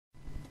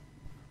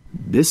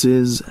This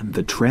is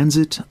The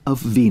Transit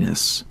of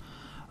Venus,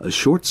 a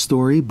short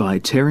story by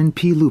Tarrin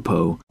P.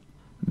 Lupo.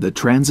 The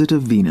Transit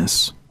of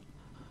Venus.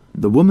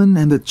 The woman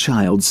and the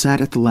child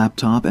sat at the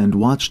laptop and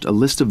watched a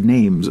list of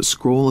names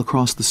scroll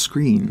across the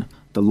screen.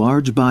 The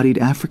large-bodied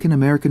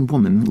African-American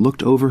woman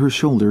looked over her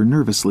shoulder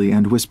nervously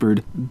and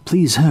whispered,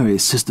 "Please hurry,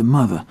 Sister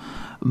Mother.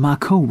 My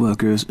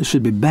co-workers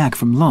should be back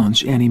from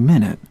lunch any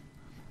minute."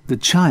 The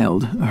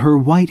child, her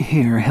white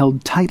hair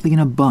held tightly in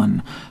a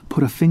bun,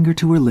 put a finger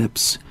to her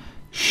lips.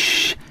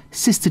 "Shh,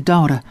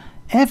 sister-daughter,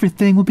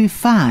 everything will be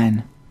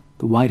fine."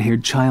 The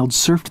white-haired child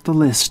surfed the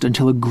list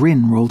until a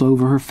grin rolled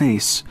over her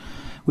face.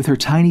 With her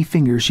tiny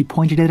finger, she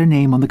pointed at a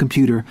name on the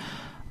computer.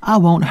 "I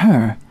want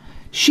her.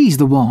 She's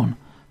the one.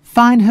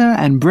 Find her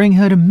and bring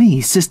her to me,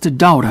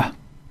 sister-daughter."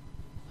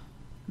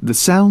 The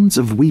sounds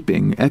of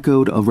weeping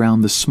echoed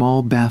around the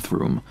small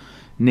bathroom.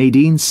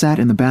 Nadine sat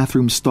in the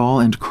bathroom stall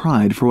and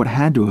cried for what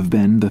had to have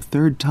been the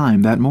third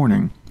time that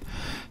morning.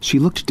 She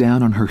looked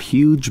down on her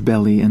huge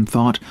belly and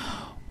thought,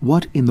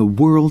 "What in the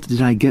world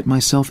did I get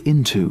myself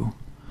into?"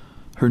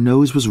 Her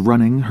nose was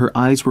running, her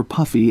eyes were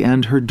puffy,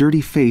 and her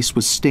dirty face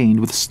was stained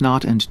with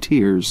snot and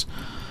tears.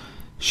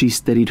 She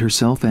steadied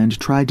herself and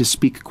tried to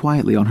speak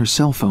quietly on her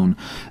cell phone.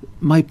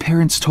 "My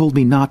parents told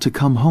me not to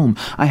come home.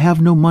 I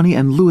have no money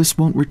and Louis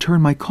won't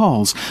return my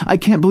calls. I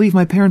can't believe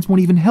my parents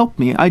won't even help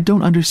me. I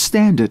don't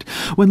understand it.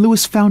 When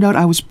Louis found out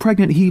I was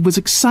pregnant, he was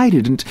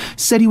excited and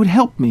said he would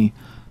help me.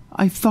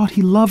 I thought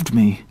he loved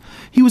me.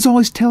 He was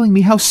always telling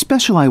me how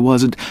special I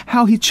was and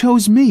how he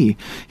chose me.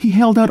 He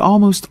held out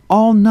almost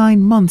all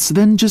 9 months,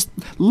 then just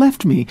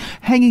left me,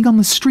 hanging on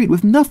the street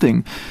with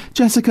nothing.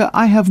 Jessica,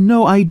 I have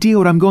no idea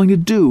what I'm going to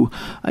do.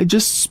 I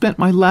just spent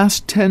my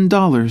last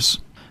 $10.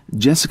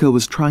 Jessica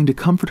was trying to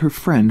comfort her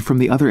friend from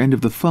the other end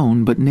of the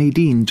phone, but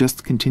Nadine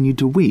just continued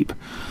to weep.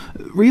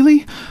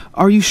 "Really?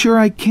 Are you sure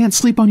I can't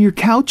sleep on your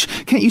couch?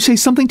 Can't you say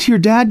something to your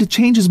dad to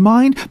change his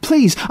mind?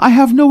 Please, I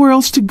have nowhere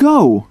else to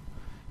go."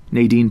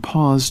 Nadine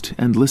paused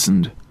and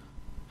listened.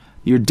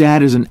 "Your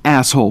dad is an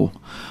asshole.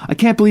 I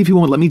can't believe he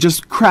won't let me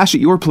just crash at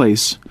your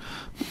place.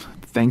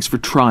 Thanks for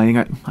trying.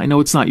 I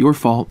know it's not your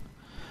fault."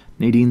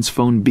 Nadine's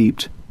phone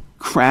beeped.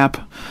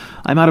 "Crap.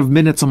 I'm out of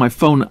minutes on my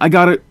phone. I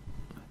gotta..."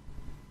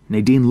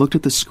 Nadine looked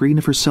at the screen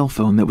of her cell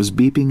phone that was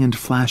beeping and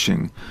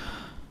flashing.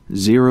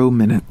 0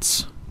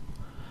 minutes.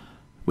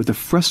 With a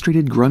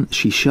frustrated grunt,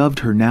 she shoved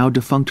her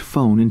now-defunct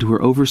phone into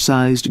her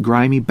oversized,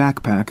 grimy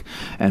backpack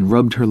and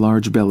rubbed her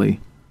large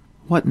belly.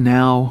 "What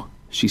now?"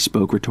 she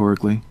spoke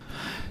rhetorically.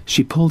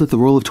 She pulled at the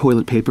roll of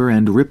toilet paper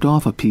and ripped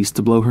off a piece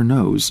to blow her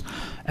nose.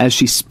 As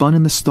she spun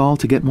in the stall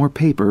to get more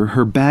paper,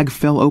 her bag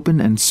fell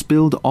open and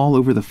spilled all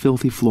over the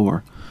filthy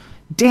floor.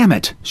 "Damn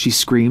it!" she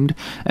screamed,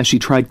 as she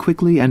tried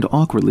quickly and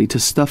awkwardly to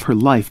stuff her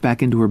life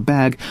back into her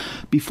bag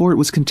before it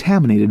was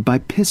contaminated by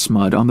piss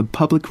mud on the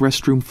public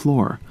restroom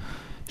floor.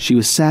 She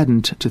was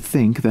saddened to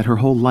think that her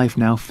whole life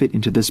now fit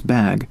into this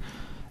bag.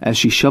 As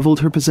she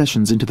shoveled her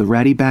possessions into the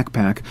ratty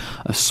backpack,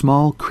 a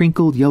small,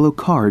 crinkled yellow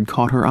card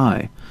caught her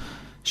eye.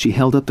 She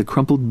held up the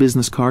crumpled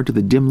business card to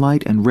the dim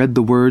light and read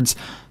the words,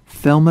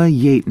 "Thelma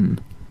Yaten,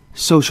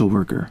 social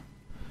worker."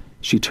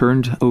 She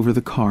turned over the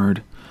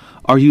card.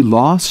 "Are you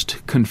lost,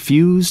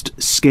 confused,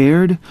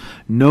 scared?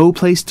 No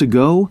place to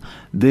go?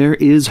 There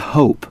is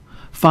hope.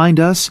 Find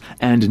us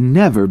and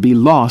never be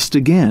lost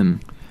again."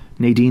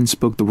 Nadine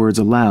spoke the words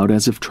aloud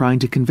as if trying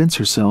to convince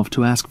herself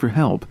to ask for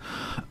help.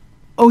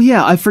 "Oh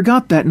yeah, I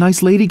forgot that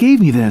nice lady gave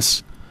me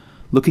this."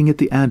 Looking at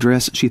the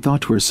address, she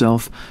thought to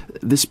herself,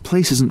 "This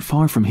place isn't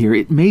far from here.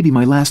 It may be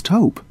my last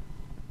hope."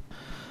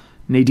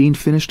 Nadine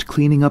finished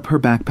cleaning up her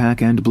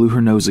backpack and blew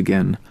her nose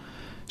again.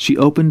 She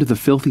opened the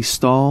filthy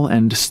stall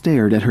and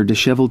stared at her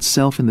disheveled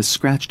self in the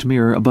scratched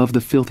mirror above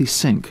the filthy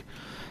sink.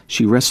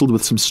 She wrestled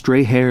with some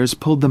stray hairs,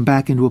 pulled them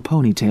back into a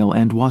ponytail,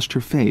 and washed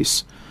her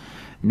face.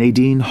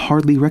 Nadine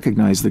hardly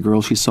recognized the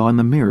girl she saw in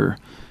the mirror.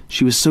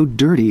 She was so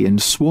dirty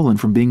and swollen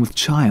from being with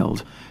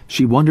child.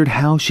 She wondered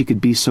how she could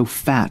be so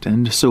fat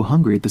and so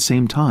hungry at the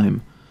same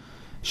time.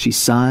 She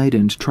sighed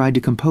and tried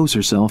to compose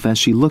herself as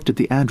she looked at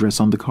the address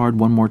on the card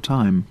one more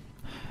time.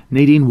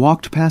 Nadine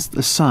walked past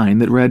a sign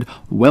that read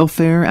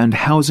Welfare and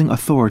Housing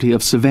Authority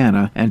of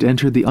Savannah and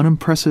entered the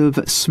unimpressive,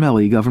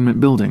 smelly government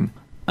building.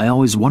 "I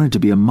always wanted to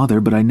be a mother,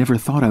 but I never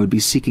thought I would be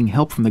seeking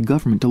help from the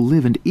government to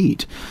live and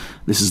eat.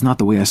 This is not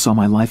the way I saw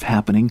my life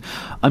happening.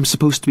 I'm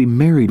supposed to be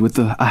married with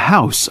a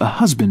house, a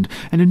husband,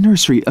 and a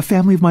nursery, a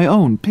family of my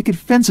own, picket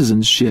fences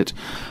and shit.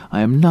 I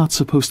am not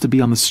supposed to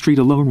be on the street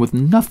alone with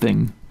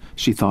nothing,"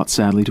 she thought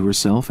sadly to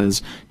herself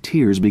as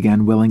tears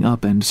began welling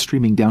up and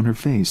streaming down her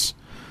face.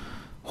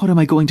 "What am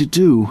I going to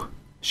do?"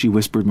 she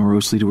whispered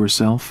morosely to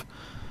herself.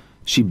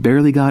 She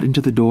barely got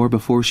into the door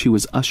before she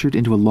was ushered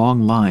into a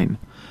long line.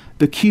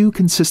 The queue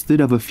consisted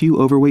of a few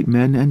overweight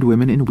men and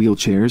women in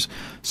wheelchairs,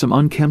 some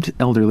unkempt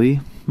elderly,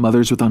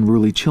 mothers with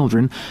unruly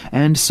children,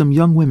 and some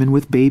young women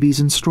with babies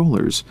and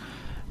strollers.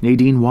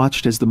 Nadine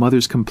watched as the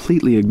mothers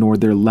completely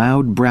ignored their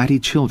loud, bratty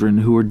children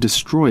who were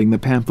destroying the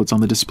pamphlets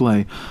on the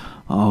display.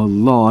 "Oh,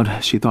 Lord,"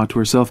 she thought to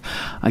herself,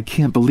 "I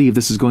can't believe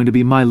this is going to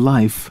be my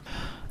life."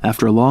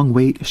 After a long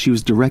wait, she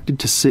was directed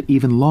to sit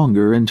even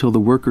longer until the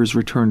workers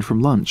returned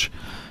from lunch.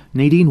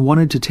 Nadine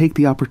wanted to take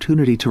the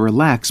opportunity to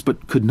relax,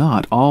 but could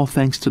not, all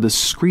thanks to the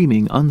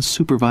screaming,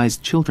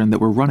 unsupervised children that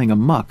were running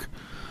amok.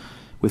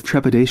 With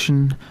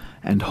trepidation,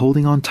 and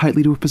holding on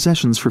tightly to her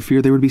possessions for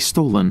fear they would be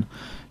stolen,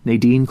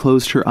 Nadine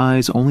closed her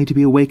eyes only to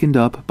be awakened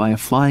up by a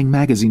flying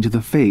magazine to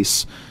the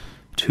face.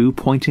 2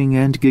 pointing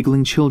and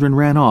giggling children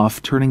ran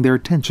off, turning their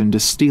attention to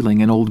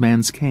stealing an old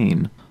man's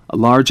cane. A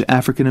large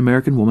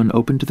African-American woman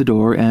opened the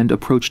door and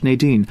approached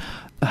Nadine.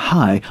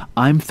 "Hi,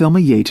 I'm Thelma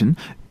Yaten.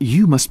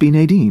 You must be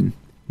Nadine."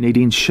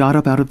 Nadine shot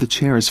up out of the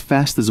chair as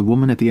fast as a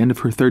woman at the end of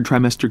her 3rd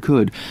trimester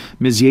could.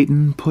 Ms.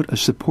 Yaten put a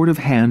supportive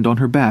hand on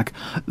her back.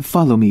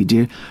 "Follow me,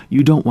 dear.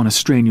 You don't want to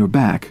strain your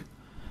back."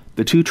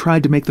 The two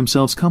tried to make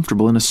themselves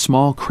comfortable in a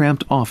small,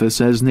 cramped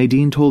office as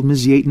Nadine told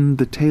Ms. Yaten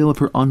the tale of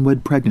her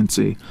unwed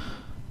pregnancy.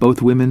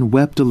 Both women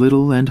wept a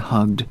little and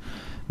hugged.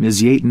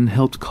 Ms. Yaten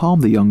helped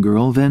calm the young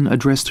girl, then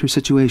addressed her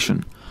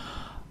situation.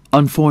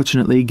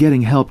 "Unfortunately,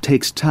 getting help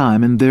takes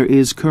time, and there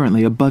is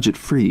currently a budget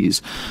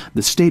freeze.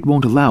 The state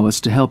won't allow us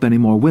to help any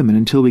more women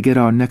until we get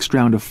our next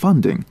round of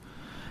funding."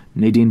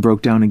 Nadine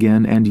broke down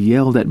again and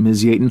yelled at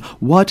Ms. Yaten,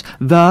 "What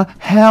the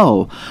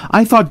hell?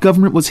 I thought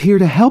government was here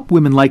to help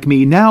women like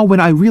me. Now, when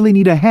I really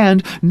need a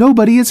hand,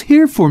 nobody is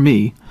here for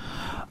me."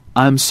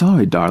 "I'm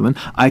sorry, darling.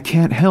 I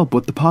can't help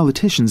what the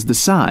politicians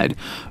decide.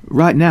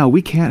 Right now,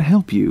 we can't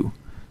help you,"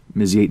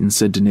 Ms. Yaten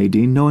said to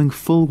Nadine, knowing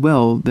full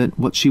well that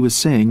what she was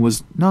saying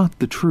was not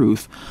the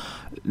truth.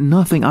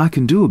 "Nothing I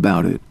can do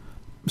about it."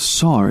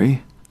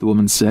 "Sorry," the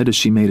woman said as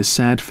she made a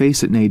sad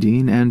face at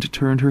Nadine and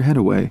turned her head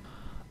away.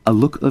 A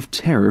look of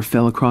terror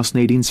fell across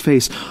Nadine's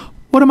face.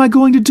 "What am I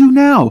going to do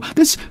now?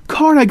 This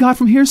card I got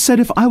from here said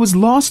if I was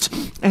lost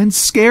and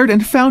scared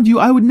and found you,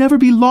 I would never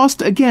be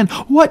lost again.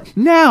 What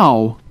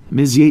now?"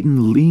 Ms.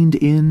 Yaten leaned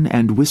in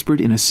and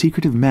whispered in a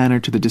secretive manner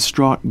to the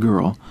distraught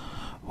girl.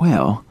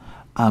 "Well,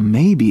 I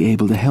may be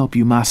able to help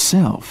you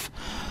myself.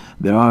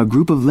 There are a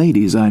group of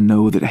ladies I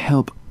know that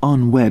help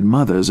unwed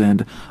mothers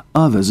and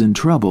others in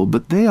trouble,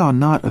 but they are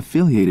not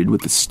affiliated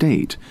with the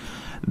state.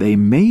 They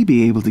may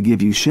be able to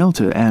give you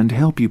shelter and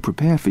help you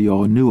prepare for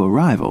your new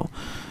arrival.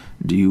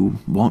 Do you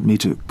want me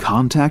to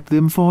contact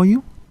them for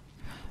you?"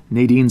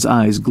 Nadine's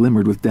eyes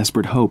glimmered with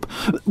desperate hope.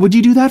 "Would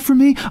you do that for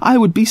me? I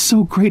would be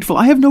so grateful.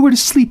 I have nowhere to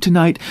sleep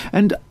tonight,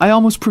 and I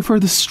almost prefer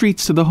the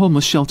streets to the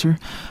homeless shelter.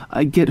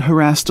 I get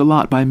harassed a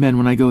lot by men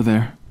when I go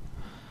there."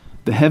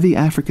 The heavy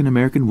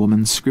African-American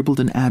woman scribbled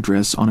an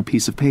address on a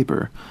piece of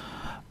paper.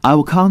 "I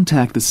will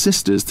contact the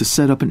sisters to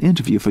set up an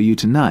interview for you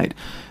tonight.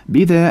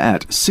 Be there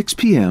at 6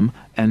 p.m.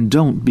 and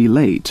don't be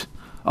late.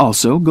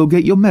 Also, go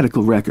get your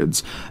medical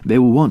records. They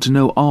will want to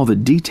know all the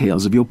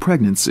details of your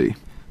pregnancy."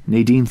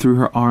 Nadine threw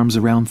her arms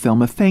around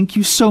Thelma. "Thank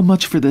you so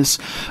much for this.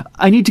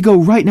 I need to go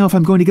right now if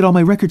I'm going to get all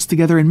my records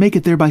together and make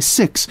it there by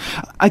 6.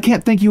 I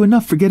can't thank you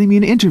enough for getting me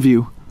an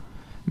interview."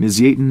 Ms.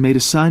 Yaten made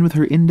a sign with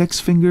her index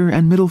finger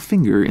and middle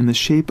finger in the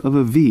shape of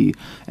a V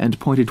and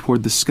pointed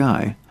toward the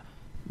sky.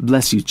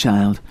 "Bless you,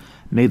 child.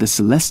 May the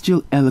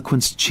celestial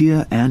eloquence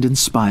cheer and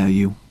inspire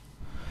you."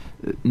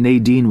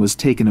 Nadine was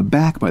taken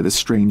aback by the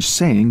strange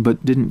saying,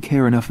 but didn't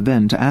care enough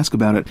then to ask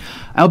about it.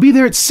 "I'll be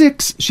there at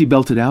 6, she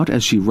belted out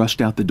as she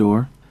rushed out the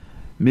door.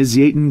 Ms.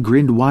 Yaten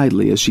grinned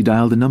widely as she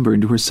dialed a number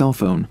into her cell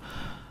phone.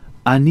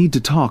 "I need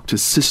to talk to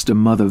Sister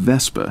Mother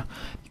Vesper.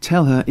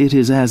 Tell her it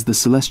is as the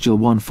Celestial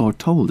One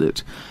foretold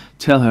it.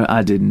 Tell her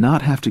I did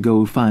not have to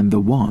go find the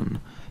One.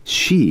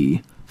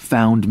 She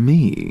found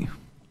me."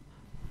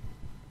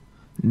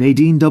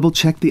 Nadine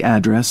double-checked the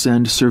address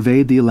and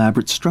surveyed the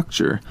elaborate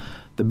structure.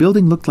 The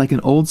building looked like an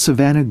old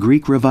Savannah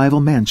Greek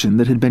Revival mansion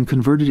that had been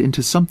converted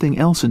into something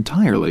else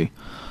entirely.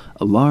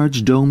 A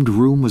large domed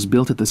room was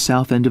built at the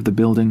south end of the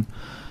building.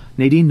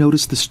 Nadine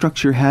noticed the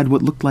structure had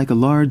what looked like a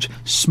large,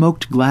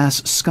 smoked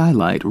glass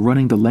skylight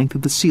running the length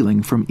of the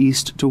ceiling from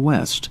east to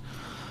west.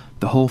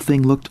 The whole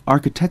thing looked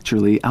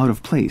architecturally out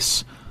of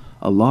place.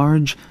 A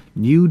large,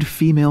 nude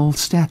female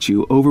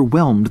statue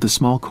overwhelmed the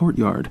small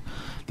courtyard.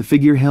 The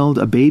figure held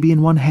a baby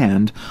in one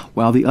hand,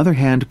 while the other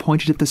hand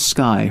pointed at the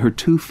sky, her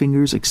 2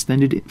 fingers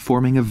extended,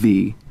 forming a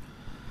V.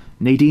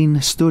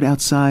 Nadine stood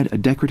outside a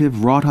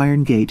decorative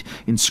wrought-iron gate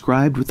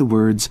inscribed with the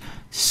words,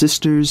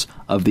 "Sisters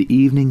of the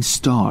Evening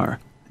Star."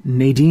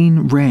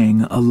 Nadine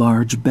rang a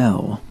large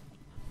bell.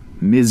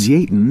 Ms.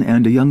 Yaten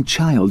and a young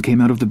child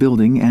came out of the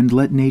building and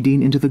let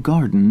Nadine into the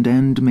garden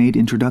and made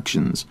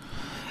introductions.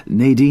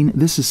 "Nadine,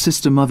 this is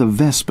Sister Mother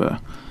Vesper."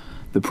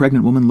 The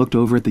pregnant woman looked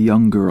over at the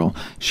young girl.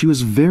 She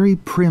was very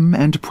prim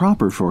and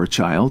proper for a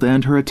child,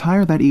 and her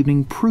attire that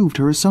evening proved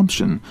her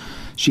assumption.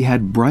 She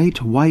had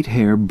bright white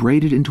hair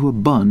braided into a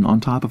bun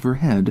on top of her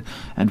head,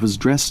 and was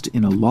dressed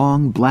in a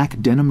long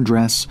black denim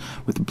dress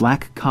with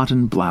black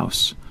cotton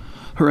blouse.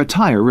 Her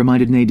attire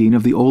reminded Nadine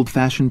of the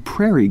old-fashioned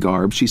prairie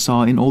garb she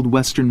saw in old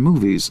Western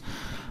movies.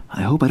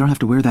 "I hope I don't have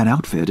to wear that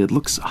outfit. It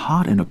looks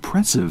hot and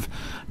oppressive,"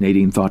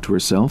 Nadine thought to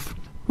herself.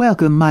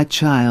 "Welcome, my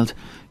child.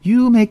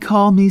 You may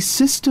call me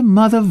Sister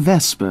Mother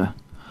Vesper."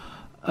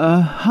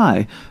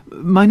 Hi.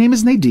 My name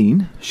is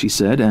Nadine," she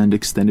said, and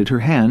extended her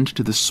hand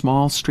to the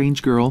small,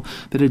 strange girl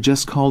that had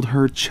just called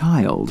her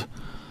child.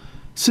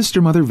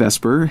 Sister Mother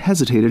Vesper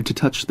hesitated to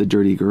touch the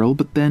dirty girl,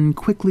 but then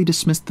quickly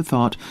dismissed the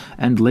thought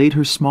and laid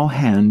her small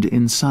hand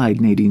inside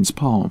Nadine's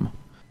palm.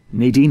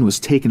 Nadine was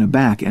taken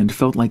aback and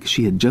felt like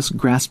she had just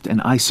grasped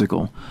an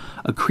icicle.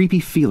 A creepy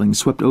feeling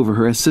swept over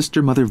her as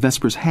Sister Mother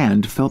Vesper's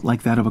hand felt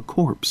like that of a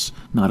corpse,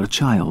 not a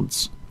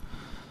child's.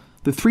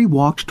 The three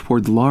walked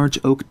toward the large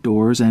oak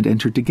doors and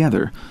entered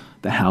together.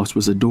 The house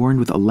was adorned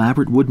with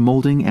elaborate wood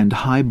molding and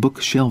high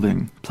book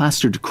shelving.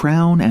 Plastered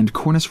crown and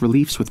cornice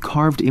reliefs with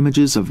carved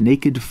images of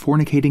naked,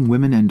 fornicating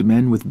women and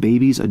men with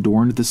babies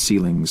adorned the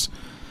ceilings.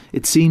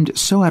 It seemed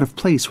so out of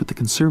place with the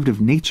conservative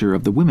nature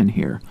of the women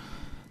here.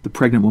 The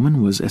pregnant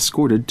woman was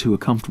escorted to a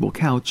comfortable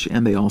couch,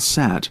 and they all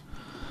sat.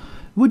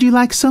 "Would you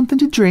like something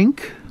to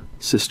drink?"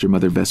 Sister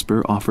Mother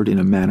Vesper offered in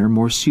a manner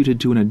more suited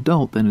to an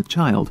adult than a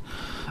child.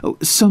 "Oh,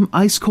 some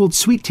ice-cold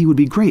sweet tea would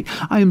be great.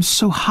 I am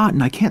so hot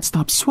and I can't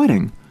stop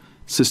sweating."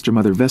 Sister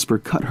Mother Vesper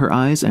cut her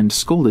eyes and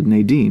scolded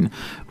Nadine.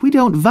 "We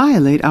don't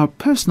violate our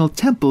personal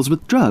temples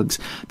with drugs.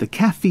 The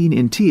caffeine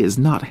in tea is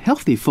not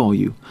healthy for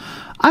you.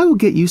 I will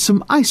get you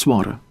some ice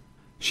water."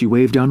 She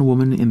waved down a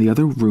woman in the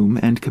other room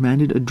and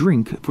commanded a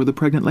drink for the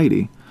pregnant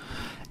lady.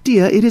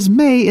 "Dear, it is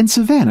May in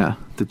Savannah,"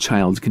 the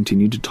child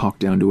continued to talk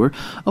down to her.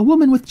 "A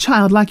woman with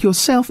child like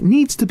yourself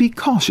needs to be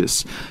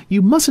cautious.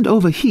 You mustn't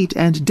overheat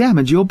and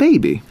damage your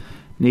baby."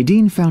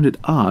 Nadine found it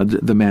odd,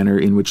 the manner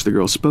in which the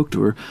girl spoke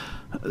to her.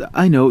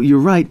 "I know, you're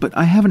right, but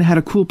I haven't had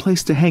a cool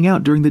place to hang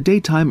out during the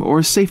daytime or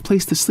a safe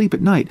place to sleep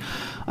at night.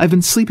 I've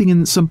been sleeping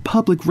in some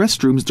public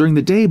restrooms during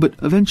the day, but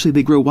eventually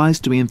they grow wise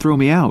to me and throw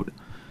me out."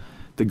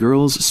 The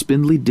girl's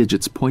spindly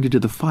digits pointed to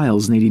the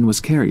files Nadine was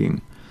carrying.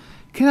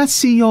 "Can I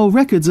see your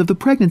records of the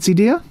pregnancy,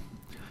 dear?"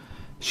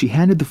 She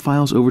handed the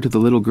files over to the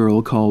little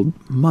girl called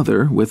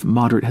Mother with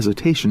moderate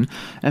hesitation,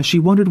 as she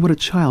wondered what a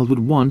child would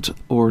want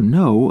or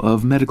know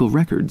of medical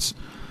records.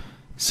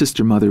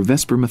 Sister Mother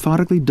Vesper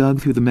methodically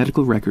dug through the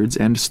medical records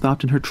and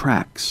stopped in her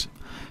tracks.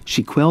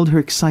 She quelled her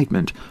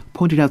excitement,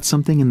 pointed out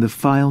something in the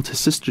file to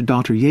Sister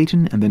Daughter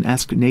Yaten, and then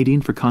asked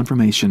Nadine for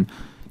confirmation.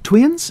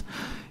 "Twins?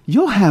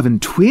 You're having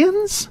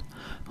twins?"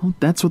 "Well,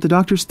 that's what the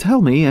doctors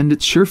tell me, and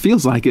it sure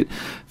feels like it.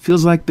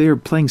 Feels like they're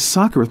playing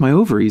soccer with my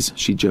ovaries,"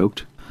 she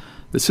joked.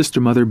 The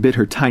sister mother bit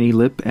her tiny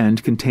lip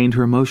and contained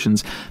her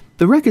emotions.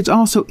 "The records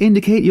also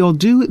indicate you're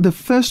due the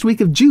first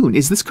week of June.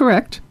 Is this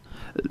correct?"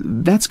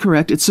 "That's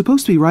correct. It's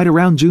supposed to be right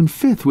around June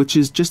 5th, which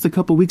is just a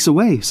couple weeks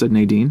away," said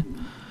Nadine.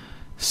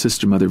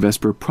 Sister Mother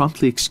Vesper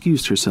promptly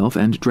excused herself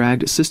and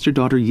dragged Sister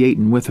Daughter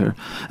Yaten with her.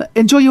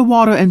 "Enjoy your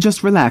water and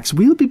just relax.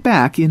 We'll be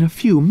back in a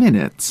few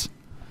minutes."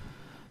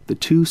 The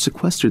two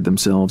sequestered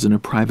themselves in a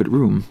private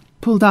room.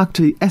 "Pull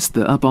Dr.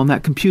 Esther up on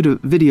that computer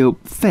video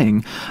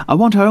thing. I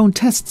want our own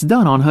tests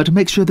done on her to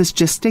make sure this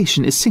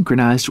gestation is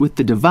synchronized with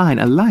the divine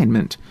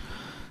alignment."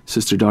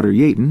 Sister Daughter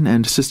Yaten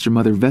and Sister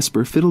Mother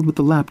Vesper fiddled with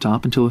the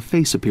laptop until a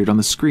face appeared on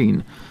the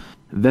screen.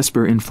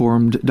 Vesper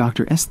informed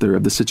Dr. Esther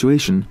of the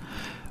situation.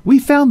 "We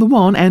found the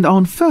one, and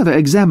on further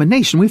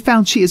examination we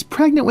found she is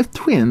pregnant with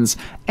twins,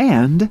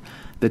 and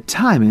the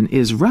timing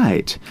is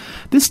right.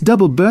 This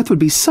double birth would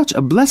be such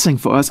a blessing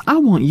for us. I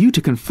want you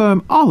to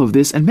confirm all of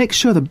this and make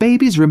sure the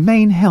babies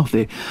remain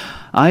healthy.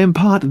 I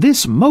impart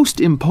this most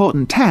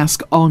important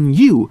task on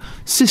you,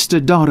 Sister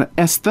Daughter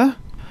Esther."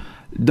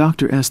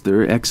 Dr.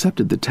 Esther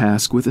accepted the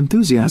task with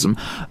enthusiasm.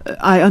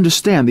 "I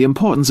understand the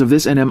importance of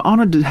this and am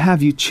honored to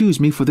have you choose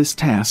me for this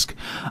task.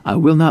 I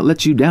will not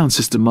let you down,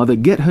 Sister Mother.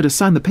 Get her to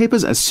sign the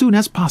papers as soon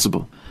as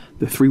possible."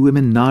 The three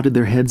women nodded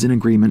their heads in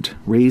agreement,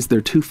 raised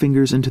their 2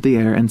 fingers into the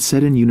air, and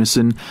said in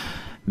unison,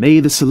 "May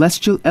the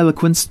celestial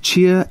eloquence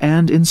cheer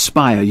and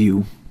inspire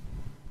you."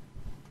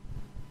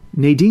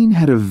 Nadine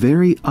had a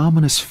very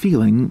ominous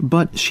feeling,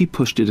 but she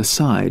pushed it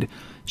aside.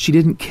 She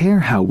didn't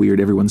care how weird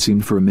everyone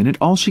seemed for a minute.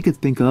 All she could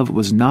think of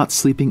was not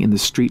sleeping in the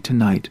street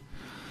tonight.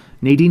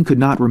 Nadine could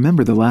not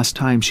remember the last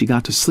time she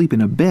got to sleep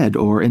in a bed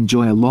or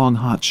enjoy a long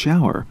hot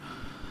shower.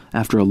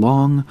 After a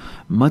long,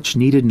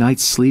 much-needed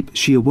night's sleep,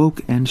 she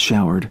awoke and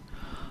showered.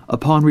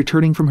 Upon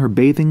returning from her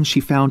bathing, she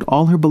found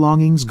all her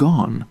belongings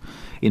gone.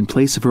 In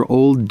place of her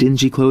old,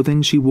 dingy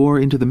clothing she wore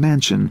into the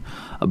mansion,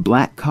 a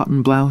black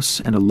cotton blouse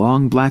and a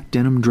long black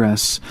denim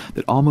dress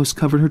that almost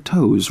covered her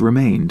toes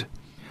remained.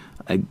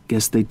 "I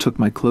guess they took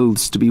my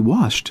clothes to be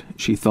washed,"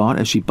 she thought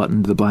as she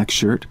buttoned the black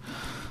shirt.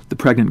 The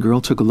pregnant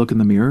girl took a look in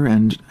the mirror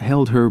and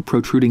held her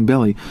protruding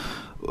belly.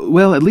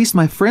 "Well, at least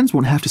my friends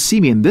won't have to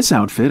see me in this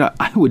outfit.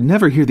 I would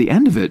never hear the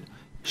end of it."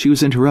 She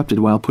was interrupted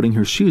while putting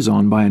her shoes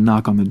on by a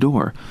knock on the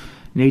door.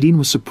 Nadine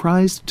was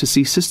surprised to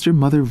see Sister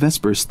Mother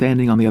Vesper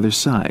standing on the other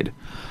side.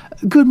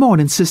 "Good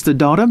morning, Sister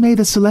Daughter. May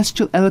the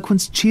celestial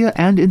eloquence cheer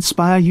and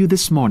inspire you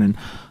this morning.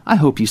 I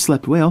hope you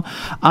slept well.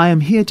 I am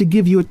here to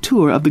give you a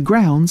tour of the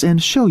grounds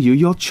and show you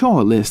your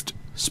chore list,"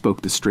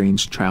 spoke the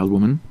strange child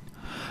woman.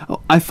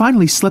 "Oh, I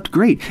finally slept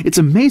great. It's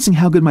amazing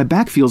how good my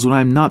back feels when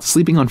I'm not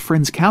sleeping on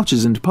friends'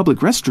 couches and public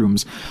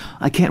restrooms.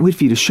 I can't wait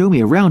for you to show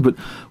me around, but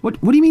what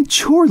do you mean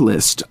chore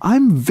list?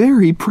 I'm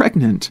very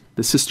pregnant."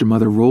 The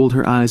sister-mother rolled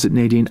her eyes at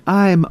Nadine.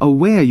 "I'm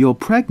aware you're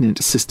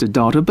pregnant,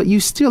 sister-daughter, but you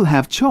still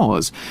have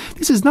chores.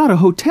 This is not a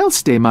hotel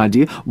stay, my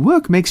dear.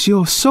 Work makes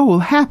your soul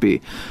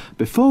happy.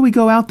 Before we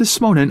go out this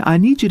morning, I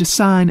need you to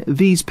sign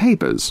these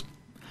papers."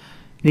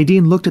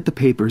 Nadine looked at the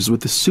papers with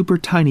the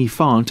super-tiny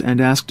font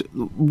and asked,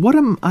 "What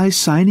am I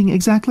signing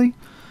exactly?"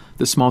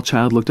 The small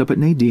child looked up at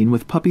Nadine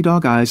with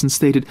puppy-dog eyes and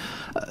stated,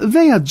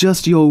 "They are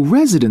just your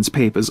residence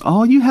papers.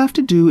 All you have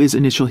to do is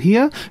initial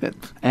here,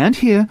 and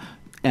here,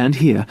 and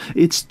here.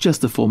 It's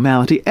just a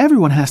formality.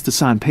 Everyone has to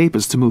sign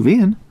papers to move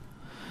in."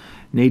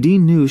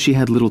 Nadine knew she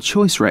had little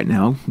choice right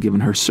now,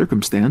 given her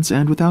circumstance,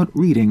 and without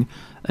reading,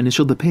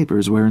 initialed the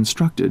papers where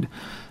instructed.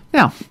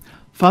 "Now,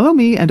 follow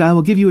me, and I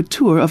will give you a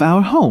tour of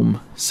our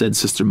home," said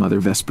Sister Mother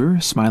Vesper,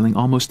 smiling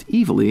almost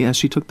evilly as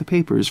she took the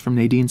papers from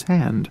Nadine's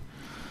hand.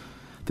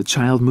 The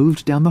child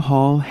moved down the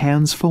hall,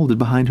 hands folded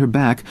behind her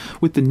back,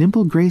 with the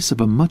nimble grace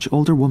of a much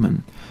older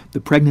woman. The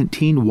pregnant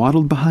teen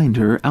waddled behind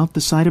her, out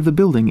the side of the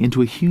building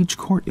into a huge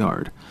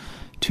courtyard.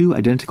 2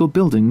 identical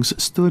buildings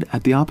stood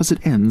at the opposite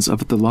ends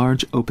of the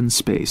large open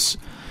space.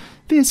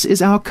 "This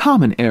is our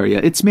common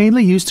area. It's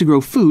mainly used to grow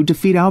food to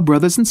feed our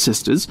brothers and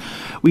sisters.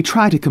 We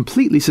try to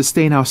completely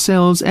sustain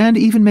ourselves and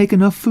even make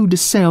enough food to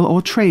sell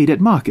or trade at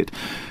market.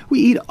 We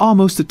eat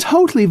almost a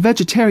totally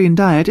vegetarian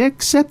diet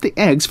except the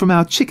eggs from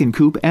our chicken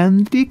coop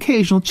and the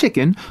occasional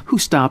chicken who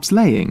stops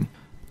laying."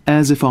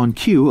 As if on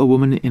cue, a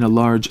woman in a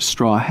large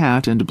straw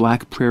hat and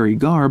black prairie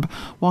garb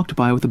walked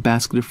by with a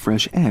basket of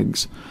fresh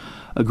eggs.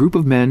 A group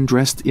of men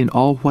dressed in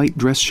all-white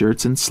dress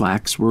shirts and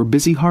slacks were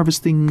busy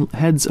harvesting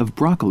heads of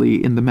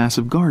broccoli in the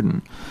massive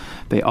garden.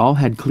 They all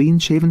had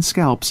clean-shaven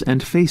scalps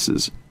and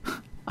faces.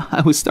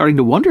 "I was starting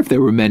to wonder if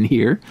there were men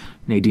here,"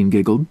 Nadine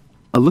giggled.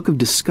 A look of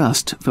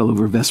disgust fell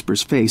over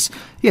Vesper's face.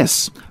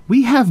 "Yes,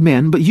 we have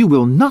men, but you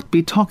will not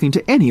be talking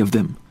to any of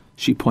them."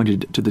 She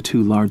pointed to the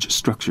 2 large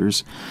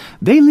structures.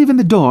 "They live in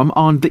the dorm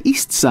on the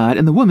east side,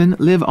 and the women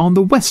live on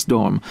the west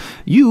dorm.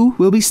 You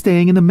will be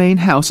staying in the main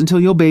house until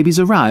your babies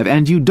arrive,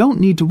 and you don't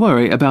need to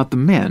worry about the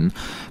men.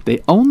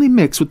 They only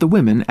mix with the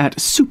women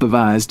at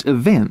supervised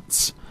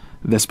events."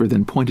 Vesper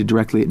then pointed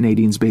directly at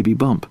Nadine's baby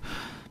bump.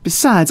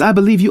 "Besides, I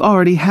believe you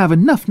already have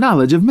enough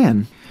knowledge of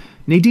men."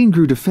 Nadine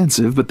grew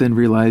defensive, but then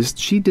realized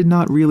she did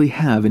not really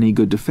have any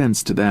good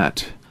defense to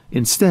that.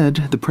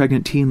 Instead, the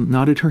pregnant teen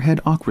nodded her head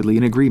awkwardly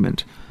in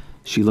agreement.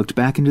 She looked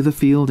back into the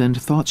field and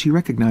thought she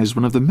recognized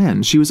one of the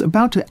men. She was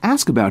about to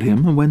ask about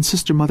him when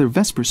Sister Mother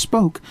Vesper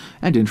spoke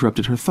and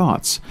interrupted her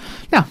thoughts.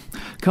 "Now,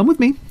 come with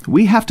me.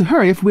 We have to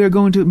hurry if we are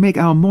going to make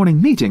our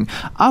morning meeting.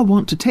 I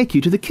want to take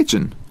you to the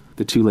kitchen."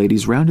 The 2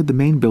 ladies rounded the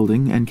main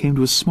building and came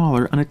to a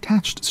smaller,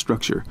 unattached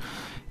structure.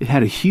 It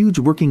had a huge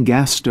working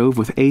gas stove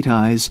with 8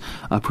 eyes,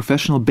 a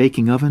professional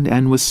baking oven,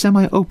 and was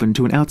semi-open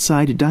to an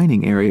outside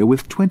dining area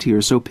with 20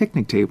 or so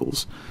picnic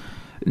tables.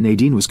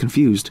 Nadine was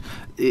confused.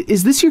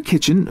 "Is this your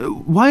kitchen?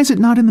 Why is it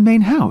not in the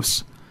main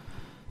house?"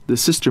 The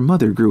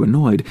sister-mother grew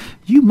annoyed.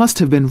 "You must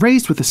have been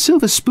raised with a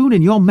silver spoon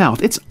in your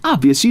mouth. It's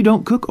obvious you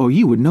don't cook, or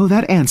you would know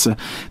that answer.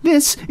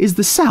 This is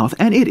the South,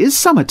 and it is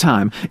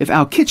summertime. If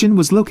our kitchen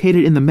was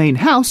located in the main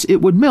house,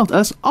 it would melt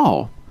us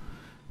all."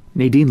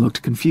 Nadine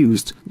looked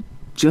confused.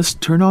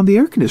 "Just turn on the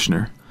air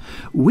conditioner."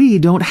 "We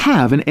don't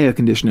have an air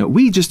conditioner.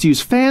 We just use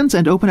fans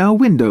and open our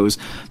windows.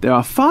 There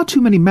are far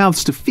too many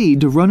mouths to feed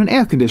to run an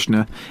air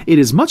conditioner. It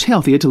is much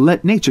healthier to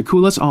let nature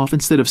cool us off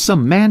instead of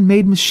some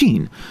man-made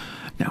machine.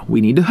 Now, we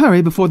need to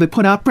hurry before they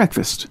put out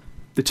breakfast."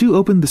 The 2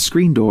 opened the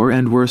screen door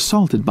and were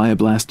assaulted by a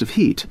blast of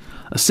heat.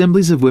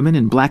 Assemblies of women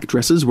in black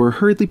dresses were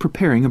hurriedly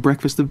preparing a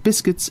breakfast of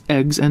biscuits,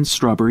 eggs, and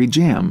strawberry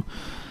jam.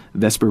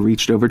 Vesper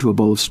reached over to a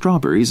bowl of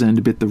strawberries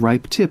and bit the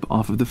ripe tip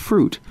off of the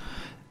fruit.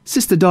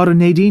 "Sister-daughter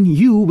Nadine,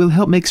 you will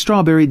help make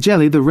strawberry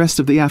jelly the rest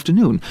of the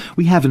afternoon.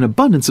 We have an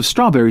abundance of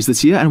strawberries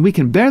this year, and we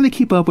can barely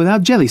keep up with our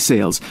jelly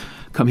sales.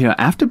 Come here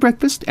after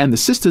breakfast, and the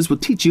sisters will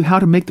teach you how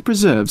to make the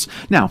preserves.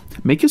 Now,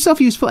 make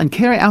yourself useful and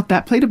carry out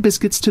that plate of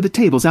biscuits to the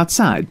tables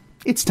outside.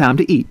 It's time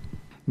to eat."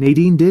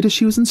 Nadine did as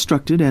she was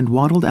instructed and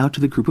waddled out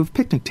to the group of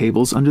picnic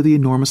tables under the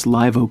enormous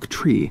live oak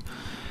tree.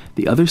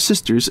 The other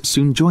sisters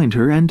soon joined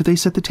her, and they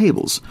set the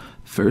tables,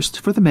 first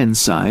for the men's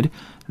side,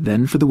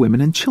 then for the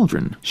women and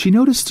children. She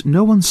noticed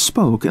no one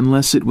spoke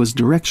unless it was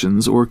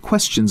directions or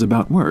questions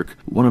about work.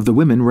 One of the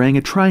women rang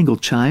a triangle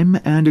chime,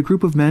 and a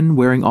group of men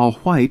wearing all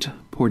white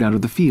poured out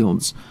of the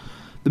fields.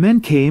 The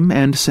men came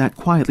and sat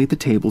quietly at the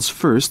tables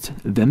first,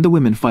 then the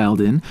women filed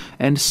in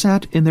and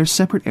sat in their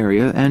separate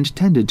area and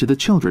tended to the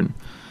children.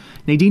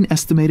 Nadine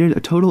estimated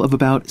a total of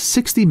about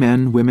 60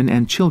 men, women,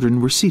 and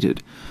children were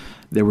seated.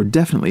 There were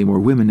definitely more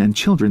women and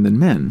children than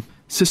men.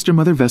 Sister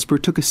Mother Vesper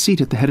took a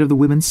seat at the head of the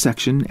women's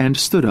section and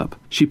stood up.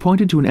 She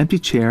pointed to an empty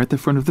chair at the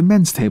front of the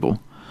men's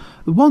table.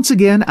 Once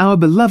again, our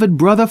beloved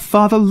brother,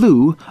 Father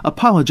Lou,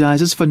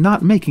 apologizes for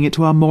not making it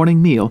to our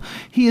morning meal.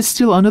 He is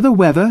still under the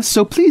weather,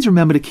 so please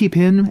remember to keep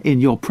him in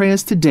your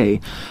prayers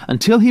today.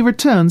 Until he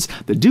returns,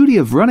 the duty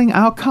of running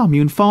our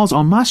commune falls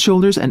on my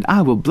shoulders, and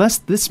I will bless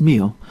this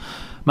meal.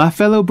 My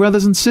fellow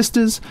brothers and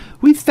sisters,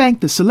 we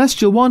thank the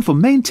Celestial One for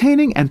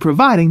maintaining and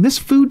providing this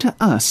food to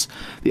us.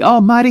 The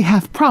Almighty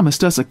hath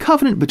promised us a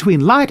covenant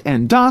between light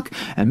and dark,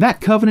 and that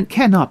covenant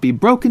cannot be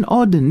broken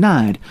or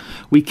denied.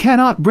 We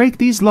cannot break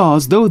these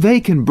laws, though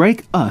they can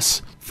break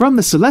us. From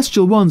the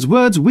Celestial One's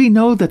words, we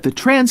know that the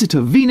transit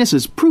of Venus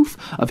is proof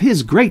of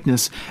his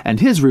greatness and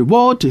his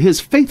reward to his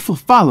faithful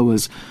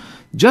followers.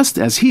 Just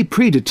as he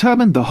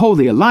predetermined the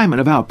holy alignment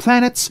of our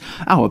planets,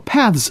 our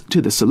paths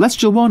to the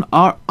Celestial One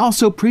are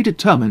also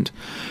predetermined.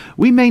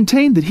 We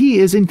maintain that he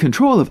is in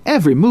control of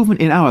every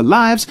movement in our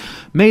lives.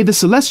 May the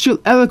celestial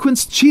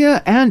eloquence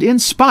cheer and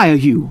inspire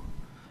you.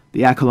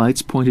 The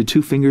acolytes pointed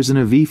 2 fingers in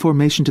a V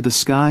formation to the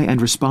sky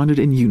and responded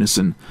in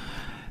unison.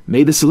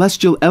 May the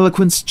celestial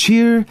eloquence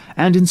cheer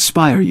and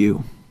inspire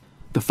you.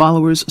 The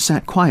followers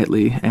sat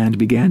quietly and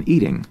began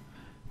eating.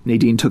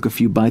 Nadine took a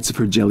few bites of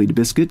her jellied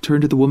biscuit,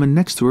 turned to the woman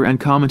next to her, and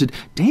commented,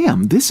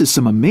 "Damn, this is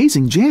some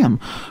amazing jam.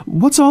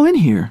 What's all in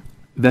here?"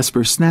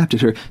 Vesper snapped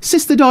at her.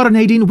 "Sister-daughter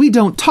Nadine, we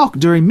don't talk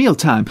during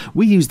mealtime.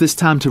 We use this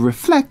time to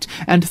reflect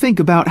and think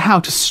about how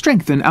to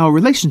strengthen our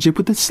relationship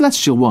with the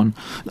Celestial One."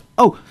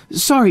 "Oh,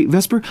 sorry,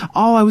 Vesper.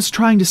 All I was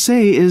trying to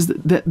say is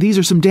that these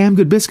are some damn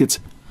good biscuits."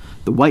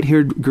 The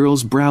white-haired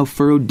girl's brow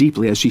furrowed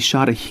deeply as she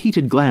shot a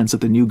heated glance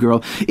at the new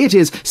girl. "It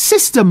is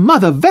Sister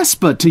Mother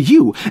Vespa to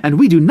you, and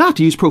we do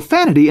not use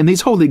profanity in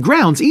these holy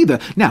grounds either.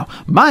 Now,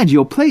 mind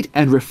your plate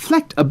and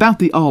reflect about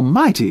the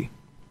Almighty."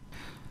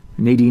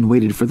 Nadine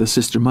waited for the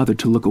sister mother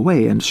to look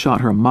away and shot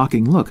her a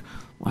mocking look.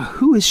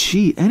 Who is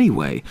she,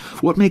 anyway?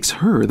 What makes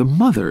her the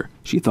mother?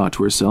 She thought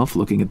to herself,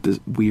 looking at the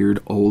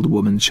weird old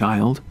woman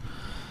child.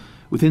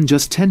 Within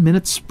just 10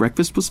 minutes,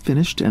 breakfast was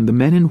finished, and the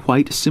men in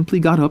white simply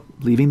got up,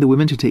 leaving the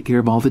women to take care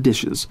of all the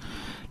dishes.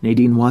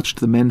 Nadine watched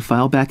the men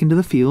file back into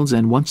the fields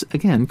and once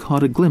again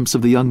caught a glimpse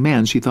of the young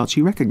man she thought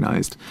she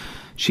recognized.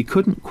 She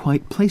couldn't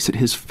quite place it.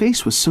 His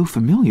face was so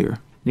familiar.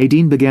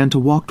 Nadine began to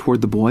walk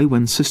toward the boy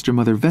when Sister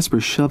Mother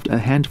Vesper shoved a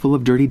handful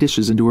of dirty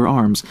dishes into her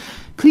arms.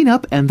 "Clean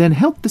up and then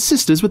help the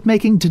sisters with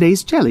making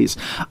today's jellies.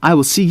 I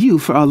will see you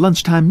for our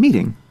lunchtime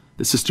meeting,"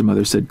 the Sister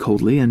Mother said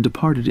coldly and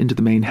departed into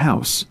the main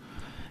house.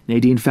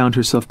 Nadine found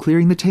herself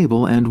clearing the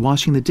table and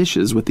washing the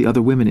dishes with the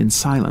other women in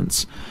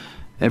silence.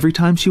 Every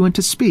time she went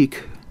to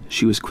speak,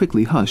 she was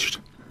quickly hushed.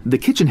 The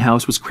kitchen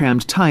house was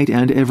crammed tight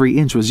and every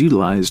inch was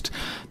utilized.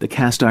 The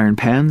cast-iron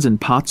pans and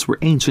pots were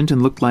ancient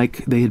and looked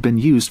like they had been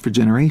used for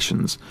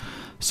generations.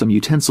 Some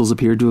utensils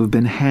appeared to have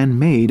been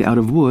handmade out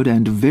of wood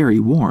and very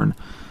worn.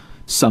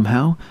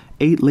 Somehow,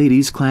 8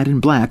 ladies clad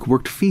in black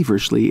worked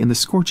feverishly in the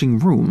scorching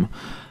room.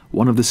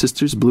 One of the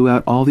sisters blew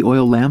out all the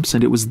oil lamps,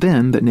 and it was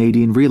then that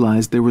Nadine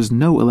realized there was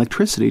no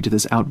electricity to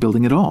this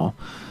outbuilding at all.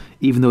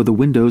 Even though the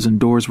windows and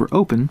doors were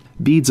open,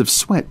 beads of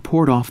sweat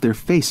poured off their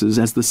faces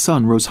as the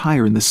sun rose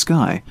higher in the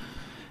sky.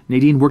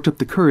 Nadine worked up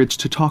the courage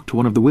to talk to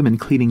one of the women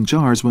cleaning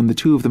jars when the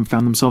 2 of them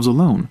found themselves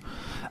alone.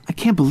 "I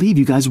can't believe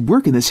you guys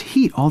work in this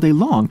heat all day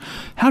long.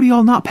 How do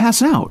y'all not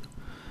pass out?"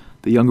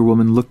 The younger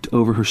woman looked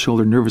over her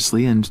shoulder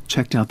nervously and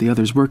checked out the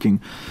others working.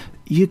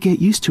 "You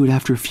get used to it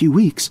after a few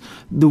weeks.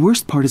 The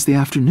worst part is the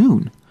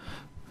afternoon."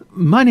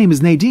 "My name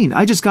is Nadine.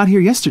 I just got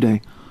here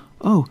yesterday."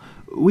 "Oh,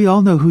 we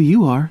all know who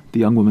you are," the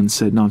young woman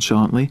said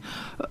nonchalantly.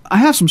 "I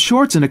have some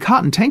shorts and a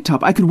cotton tank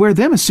top. I could wear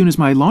them as soon as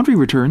my laundry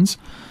returns."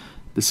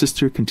 The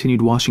sister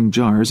continued washing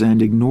jars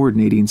and ignored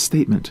Nadine's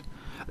statement.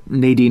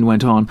 Nadine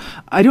went on,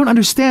 "I don't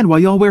understand why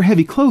y'all wear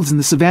heavy clothes in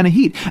the Savannah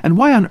heat, and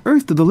why on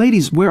earth do the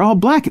ladies wear all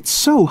black? It's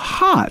so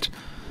hot."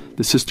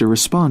 The sister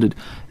responded,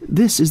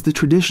 "This is the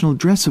traditional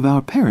dress of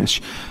our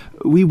parish.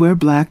 We wear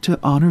black to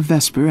honor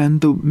Vesper,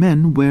 and the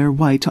men wear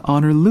white to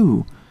honor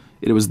Lou."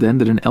 It was then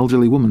that an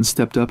elderly woman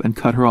stepped up and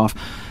cut her off.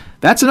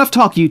 "That's enough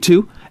talk, you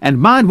two, and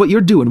mind what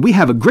you're doing. We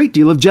have a great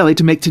deal of jelly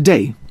to make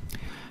today."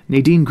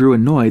 Nadine grew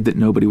annoyed that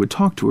nobody would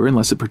talk to her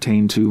unless it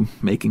pertained to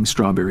making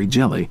strawberry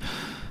jelly.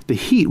 The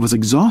heat was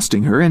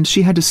exhausting her, and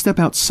she had to step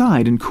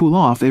outside and cool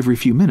off every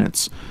few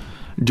minutes.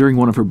 During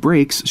one of her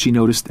breaks, she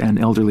noticed an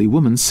elderly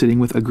woman sitting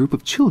with a group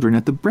of children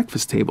at the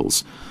breakfast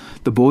tables.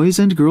 The boys'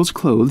 and girls'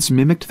 clothes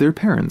mimicked their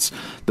parents'.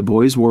 The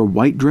boys wore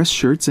white dress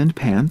shirts and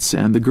pants,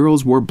 and the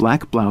girls wore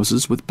black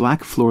blouses with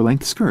black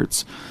floor-length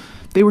skirts.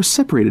 They were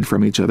separated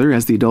from each other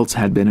as the adults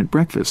had been at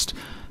breakfast.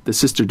 The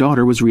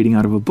sister-daughter was reading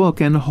out of a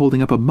book and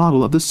holding up a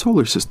model of the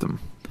solar system.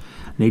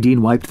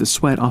 Nadine wiped the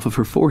sweat off of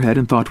her forehead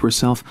and thought to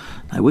herself,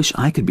 "I wish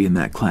I could be in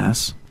that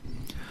class."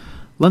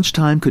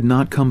 Lunchtime could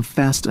not come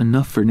fast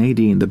enough for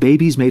Nadine. The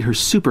babies made her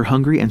super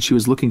hungry, and she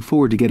was looking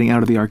forward to getting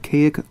out of the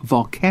archaic,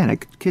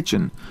 volcanic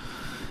kitchen.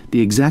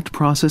 The exact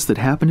process that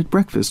happened at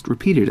breakfast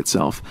repeated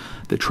itself.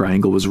 The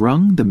triangle was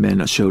rung, the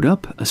men showed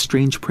up, a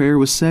strange prayer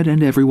was said,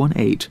 and everyone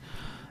ate.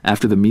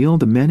 After the meal,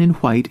 the men in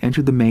white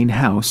entered the main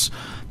house.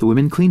 The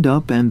women cleaned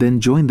up and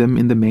then joined them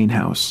in the main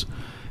house.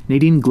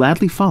 Nadine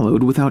gladly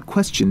followed without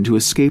question to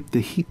escape the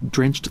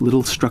heat-drenched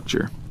little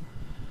structure.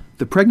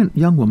 The pregnant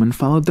young woman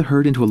followed the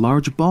herd into a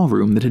large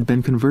ballroom that had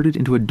been converted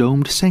into a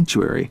domed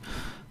sanctuary.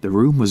 The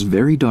room was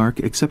very dark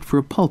except for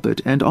a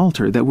pulpit and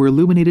altar that were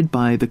illuminated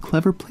by the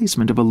clever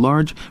placement of a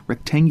large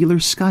rectangular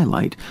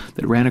skylight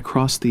that ran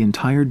across the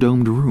entire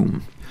domed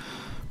room.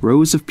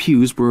 Rows of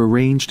pews were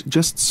arranged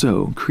just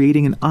so,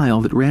 creating an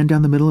aisle that ran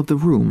down the middle of the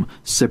room,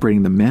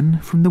 separating the men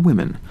from the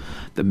women.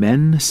 The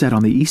men sat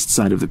on the east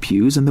side of the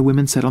pews, and the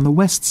women sat on the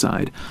west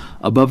side.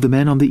 Above the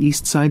men on the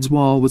east side's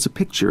wall was a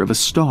picture of a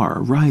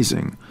star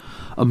rising.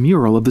 A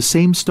mural of the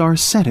same star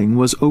setting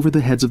was over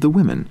the heads of the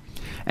women.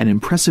 An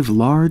impressive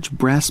large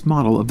brass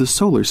model of the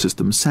solar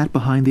system sat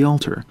behind the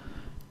altar.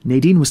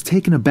 Nadine was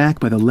taken aback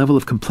by the level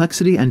of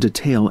complexity and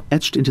detail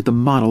etched into the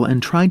model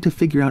and tried to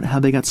figure out how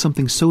they got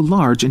something so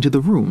large into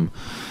the room.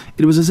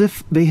 It was as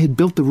if they had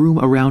built the room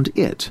around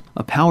it.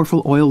 A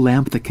powerful oil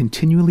lamp that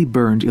continually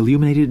burned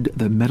illuminated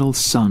the metal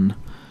sun.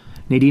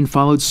 Nadine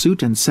followed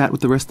suit and sat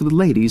with the rest of the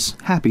ladies,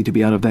 happy to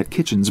be out of that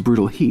kitchen's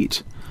brutal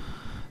heat.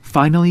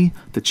 Finally,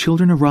 the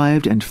children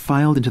arrived and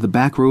filed into the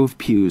back row of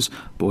pews,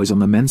 boys on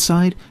the men's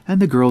side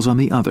and the girls on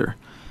the other.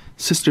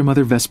 Sister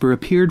Mother Vesper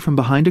appeared from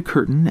behind a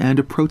curtain and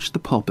approached the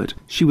pulpit.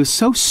 She was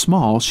so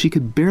small she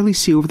could barely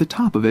see over the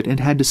top of it and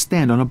had to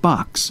stand on a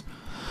box.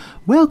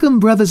 "Welcome,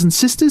 brothers and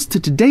sisters, to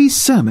today's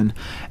sermon.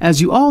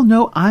 As you all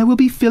know, I will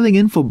be filling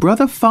in for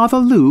Brother Father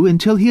Lou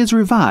until he is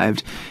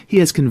revived. He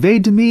has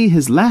conveyed to me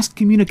his last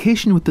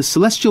communication with the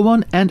Celestial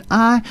One, and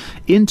I,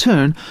 in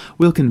turn,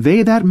 will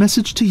convey that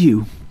message to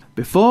you.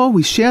 Before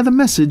we share the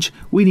message,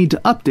 we need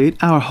to update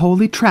our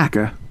holy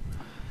tracker."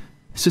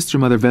 Sister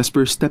Mother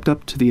Vesper stepped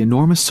up to the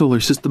enormous solar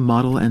system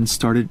model and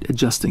started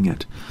adjusting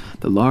it.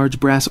 The large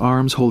brass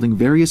arms holding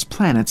various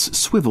planets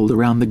swiveled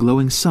around the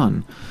glowing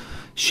sun.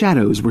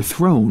 Shadows were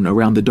thrown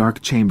around the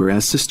dark chamber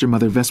as Sister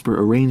Mother Vesper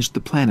arranged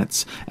the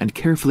planets and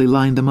carefully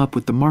lined them up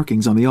with the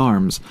markings on the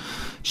arms.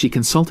 She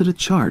consulted a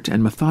chart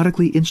and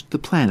methodically inched the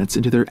planets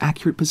into their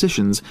accurate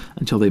positions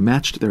until they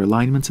matched their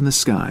alignments in the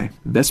sky.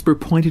 Vesper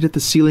pointed at the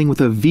ceiling with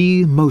a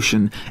V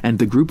motion, and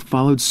the group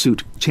followed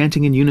suit,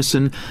 chanting in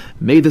unison,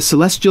 "May the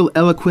celestial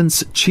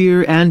eloquence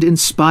cheer and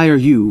inspire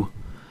you."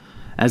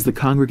 As the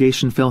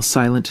congregation fell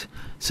silent,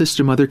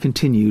 Sister Mother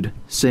continued,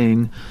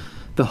 saying,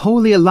 "The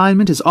holy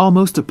alignment is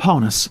almost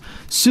upon us.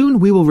 Soon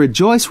we will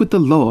rejoice with the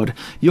Lord.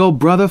 Your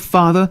brother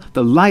Father,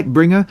 the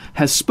Light-bringer,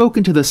 has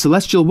spoken to the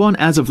Celestial One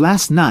as of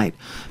last night.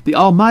 The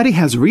Almighty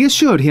has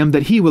reassured him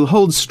that he will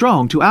hold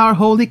strong to our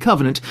holy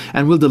covenant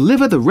and will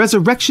deliver the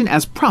resurrection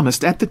as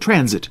promised at the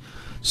transit.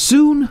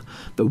 Soon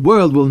the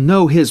world will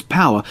know his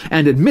power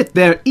and admit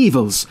their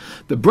evils.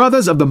 The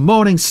brothers of the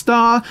morning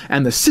star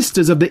and the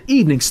sisters of the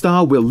evening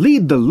star will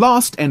lead the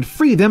lost and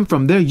free them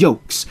from their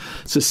yokes.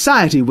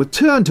 Society will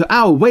turn to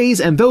our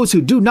ways, and those who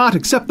do not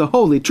accept the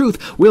holy truth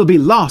will be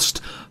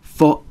lost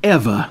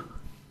forever."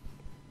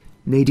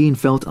 Nadine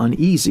felt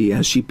uneasy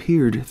as she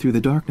peered through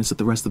the darkness at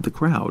the rest of the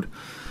crowd.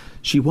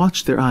 She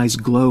watched their eyes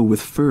glow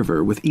with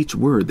fervor with each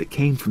word that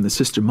came from the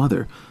Sister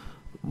Mother.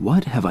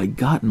 "What have I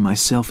gotten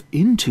myself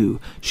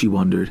into?" she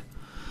wondered.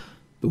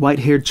 The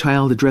white-haired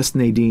child addressed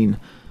Nadine.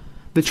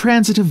 "The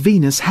transit of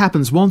Venus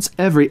happens once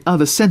every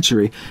other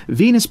century.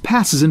 Venus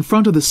passes in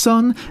front of the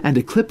sun and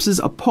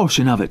eclipses a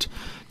portion of it.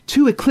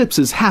 2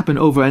 eclipses happen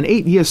over an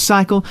 8-year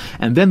cycle,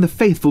 and then the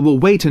faithful will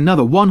wait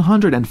another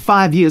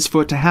 105 years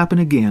for it to happen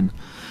again.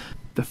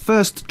 The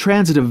first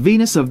transit of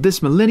Venus of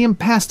this millennium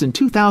passed in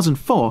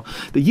 2004,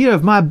 the year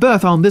of my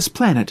birth on this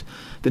planet.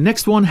 The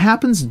next one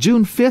happens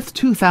June 5th,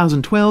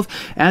 2012,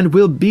 and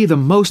will be the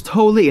most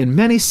holy in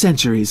many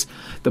centuries.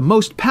 The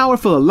most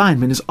powerful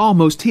alignment is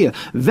almost here.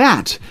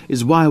 That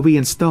is why we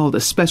installed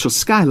a special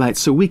skylight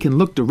so we can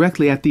look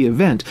directly at the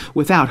event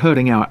without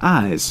hurting our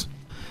eyes."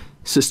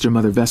 Sister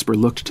Mother Vesper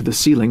looked to the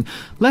ceiling.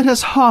 "Let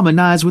us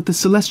harmonize with the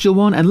Celestial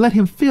One and let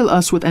him fill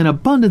us with an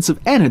abundance of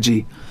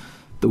energy."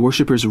 The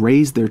worshippers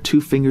raised their 2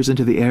 fingers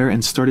into the air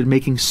and started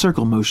making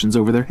circle motions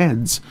over their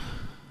heads.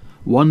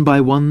 One by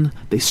one,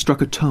 they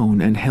struck a tone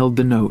and held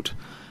the note.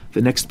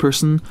 The next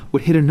person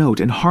would hit a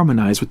note and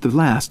harmonize with the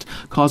last,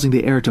 causing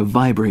the air to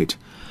vibrate.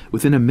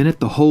 Within a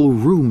minute, the whole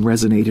room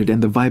resonated,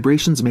 and the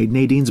vibrations made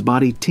Nadine's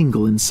body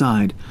tingle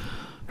inside.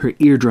 Her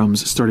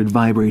eardrums started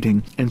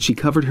vibrating, and she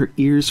covered her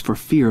ears for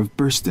fear of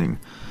bursting.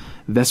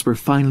 Vesper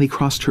finally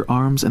crossed her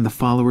arms, and the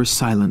followers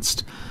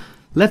silenced.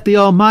 "Let the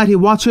Almighty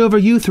watch over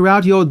you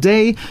throughout your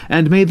day,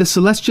 and may the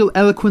celestial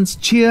eloquence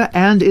cheer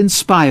and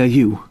inspire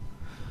you."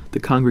 The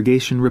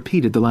congregation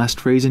repeated the last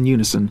phrase in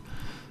unison.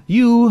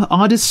 "You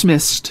are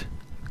dismissed,"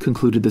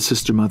 concluded the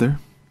Sister Mother.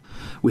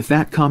 With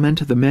that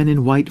comment, the men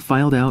in white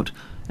filed out,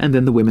 and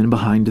then the women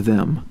behind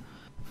them.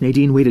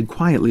 Nadine waited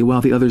quietly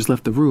while the others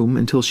left the room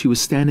until she was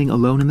standing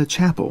alone in the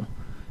chapel.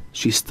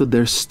 She stood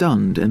there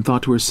stunned and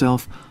thought to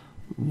herself,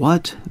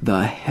 "What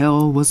the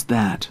hell was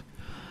that?"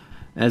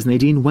 As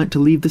Nadine went to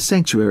leave the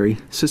sanctuary,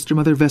 Sister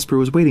Mother Vesper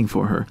was waiting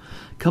for her.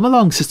 "Come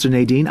along, Sister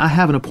Nadine, I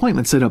have an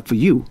appointment set up for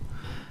you."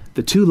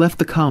 The 2 left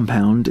the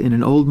compound in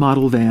an old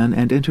model van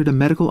and entered a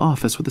medical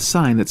office with a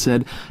sign that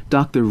said,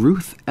 "Dr.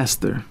 Ruth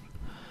Esther."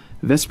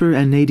 Vesper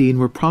and Nadine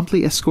were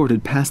promptly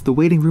escorted past the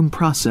waiting room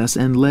process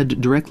and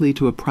led directly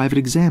to a private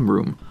exam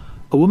room.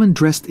 A woman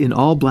dressed in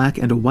all black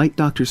and a white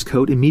doctor's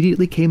coat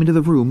immediately came into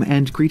the room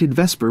and greeted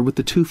Vesper with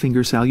the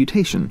two-finger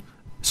salutation.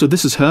 "So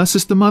this is her,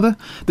 Sister Mother?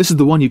 This is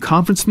the one you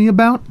conferenced me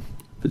about?"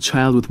 The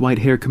child with white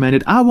hair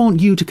commanded, "I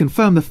want you to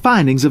confirm the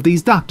findings of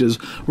these doctors.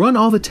 Run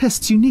all the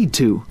tests you need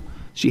to."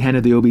 She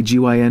handed the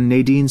OBGYN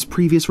Nadine's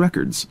previous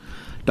records.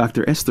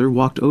 Dr. Esther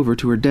walked over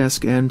to her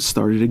desk and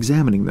started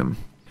examining them.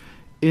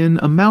 In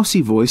a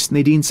mousy voice,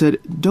 Nadine said,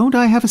 "Don't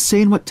I have a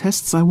say in what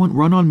tests I want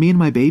run on me and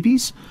my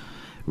babies?"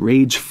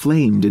 Rage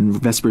flamed in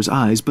Vesper's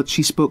eyes, but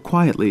she spoke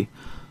quietly.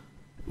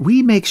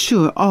 "We make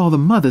sure all the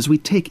mothers we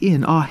take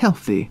in are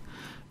healthy.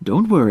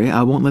 Don't worry,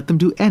 I won't let them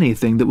do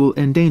anything that will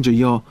endanger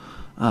your,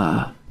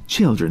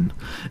 children.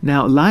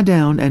 Now lie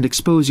down and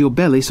expose your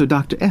belly so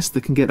Dr. Esther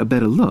can get a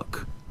better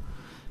look."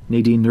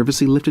 Nadine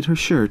nervously lifted her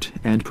shirt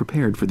and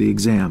prepared for the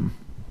exam.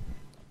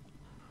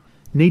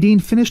 Nadine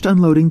finished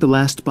unloading the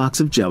last box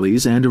of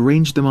jellies and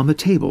arranged them on the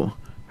table.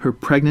 Her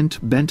pregnant,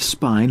 bent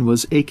spine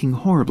was aching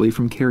horribly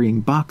from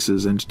carrying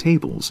boxes and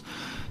tables.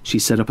 She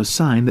set up a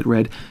sign that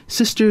read,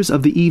 "Sisters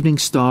of the Evening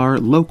Star,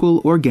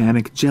 Local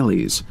Organic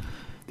Jellies."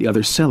 The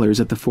other sellers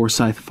at the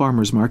Forsyth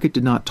Farmers Market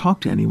did not talk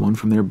to anyone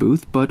from their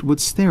booth, but would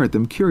stare at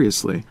them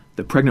curiously.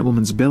 The pregnant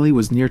woman's belly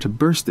was near to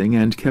bursting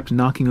and kept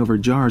knocking over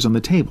jars on the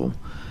table.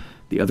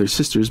 The other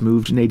sisters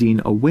moved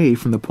Nadine away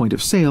from the point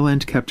of sale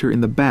and kept her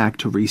in the back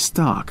to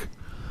restock.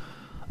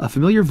 A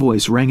familiar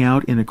voice rang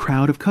out in a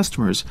crowd of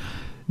customers.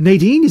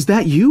 "Nadine, is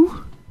that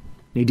you?"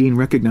 Nadine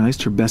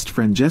recognized her best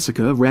friend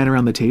Jessica, ran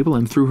around the table,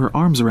 and threw her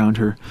arms around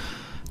her.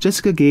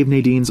 Jessica gave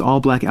Nadine's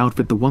all-black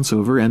outfit the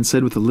once-over and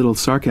said with a little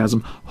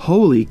sarcasm,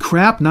 "Holy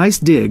crap, nice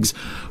digs.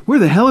 Where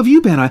the hell have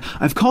you been?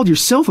 I've called your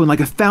cell phone like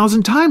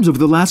 1,000 times over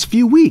the last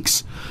few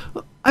weeks.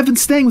 I've been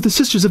staying with the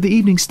Sisters of the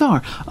Evening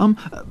Star.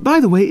 By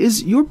the way,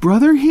 is your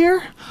brother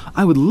here?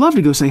 I would love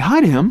to go say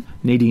hi to him,"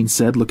 Nadine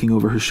said, looking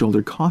over her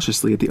shoulder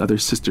cautiously at the other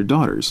sister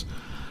daughters.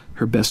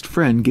 Her best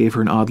friend gave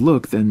her an odd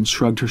look, then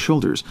shrugged her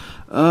shoulders.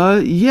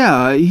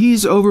 Yeah,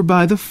 he's over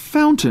by the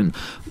fountain.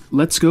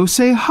 Let's go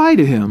say hi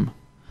to him."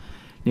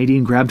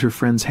 Nadine grabbed her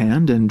friend's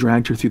hand and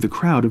dragged her through the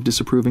crowd of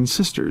disapproving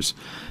sisters.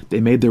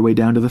 They made their way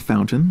down to the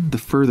fountain, the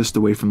furthest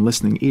away from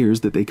listening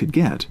ears that they could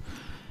get.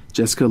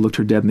 Jessica looked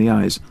her dead in the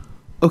eyes.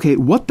 "Okay,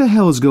 what the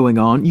hell is going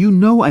on? You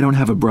know I don't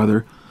have a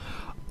brother."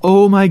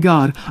 "Oh my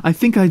God, I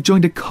think I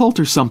joined a cult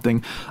or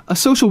something. A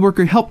social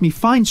worker helped me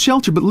find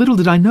shelter, but little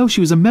did I know she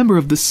was a member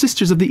of the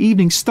Sisters of the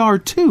Evening Star,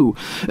 too.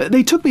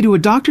 They took me to a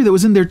doctor that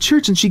was in their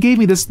church, and she gave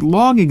me this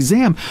long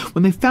exam.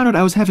 When they found out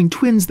I was having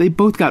twins, they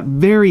both got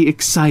very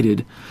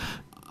excited.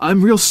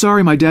 I'm real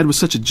sorry my dad was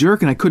such a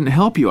jerk and I couldn't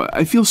help you.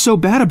 I feel so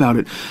bad about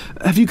it.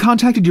 Have you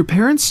contacted your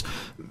parents?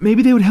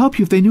 Maybe they would help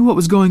you if they knew what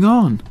was going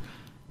on."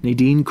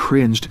 Nadine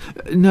cringed.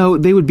 "No,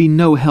 they would be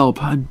no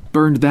help. I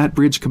burned that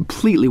bridge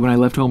completely when I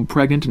left home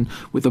pregnant and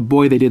with a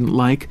boy they didn't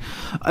like.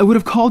 I would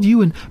have called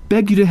you and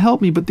begged you to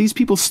help me, but these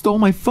people stole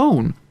my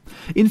phone.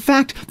 In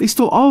fact, they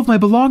stole all of my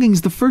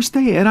belongings the first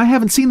day, and I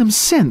haven't seen them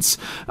since.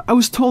 I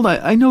was told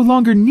I no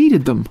longer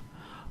needed them."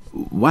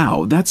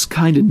 "Wow, that's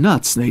kinda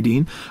nuts,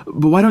 Nadine.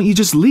 But why don't you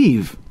just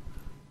leave?"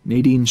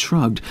 Nadine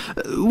shrugged.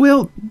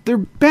 "Well,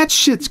 they're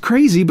batshit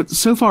crazy, but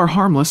so far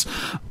harmless.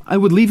 I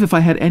would leave if I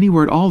had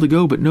anywhere at all to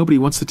go, but nobody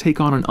wants to take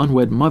on an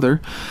unwed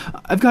mother.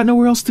 I've got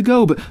nowhere else to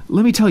go, but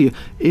let me tell you,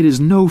 it is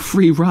no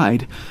free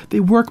ride. They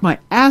work my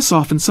ass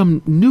off in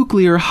some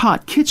nuclear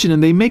hot kitchen,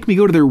 and they make me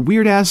go to their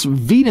weird-ass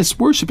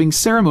Venus-worshipping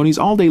ceremonies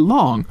all day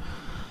long."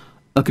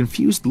 A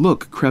confused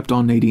look crept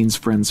on Nadine's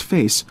friend's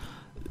face.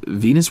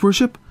 "Venus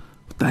worship?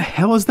 What the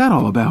hell is that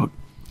all about?"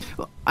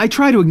 "I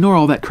try to ignore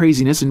all that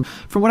craziness, and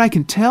from what I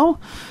can tell,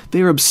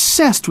 they are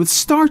obsessed with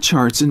star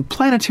charts and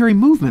planetary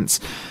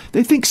movements.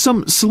 They think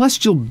some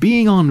celestial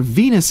being on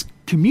Venus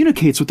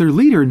communicates with their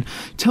leader and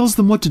tells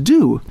them what to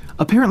do.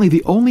 Apparently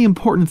the only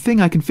important thing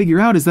I can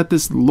figure out is that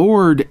this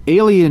Lord,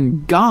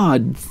 alien,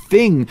 God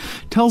thing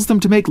tells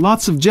them to make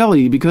lots of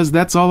jelly because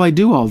that's all I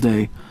do all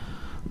day."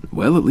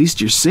 "Well, at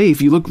least you're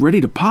safe. You look ready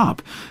to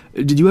pop.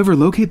 Did you ever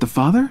locate the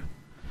father?"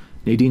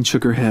 Nadine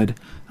shook her head.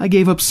 "I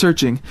gave up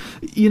searching.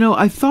 You know,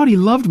 I thought he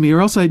loved me,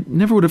 or else I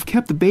never would have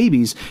kept the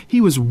babies.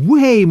 He was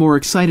way more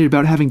excited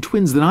about having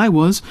twins than I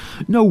was.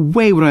 No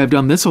way would I have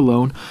done this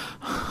alone.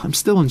 I'm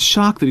still in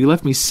shock that he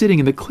left me sitting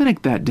in the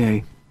clinic that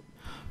day."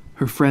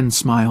 Her friend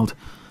smiled.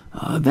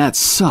 That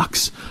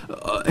sucks.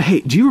 Hey,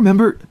 do you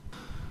remember—"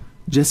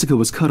 Jessica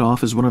was cut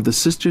off as one of the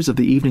Sisters of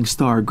the Evening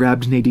Star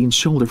grabbed Nadine's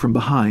shoulder from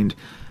behind.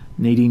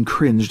 Nadine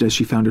cringed as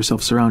she found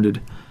herself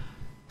surrounded.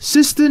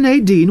 "Sister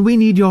Nadine, we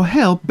need your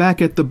help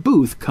back at the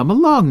booth. Come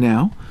along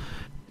now."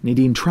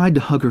 Nadine tried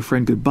to hug her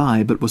friend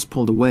goodbye, but was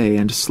pulled away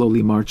and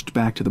slowly marched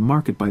back to the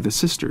market by the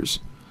sisters.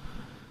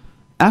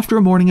 After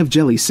a morning of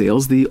jelly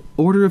sales, the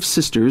Order of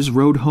Sisters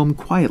rode home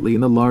quietly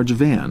in the large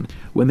van.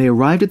 When they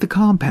arrived at the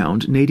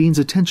compound, Nadine's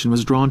attention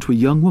was drawn to a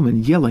young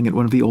woman yelling at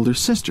one of the older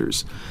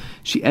sisters.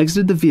 She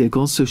exited the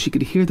vehicle so she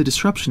could hear the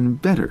disruption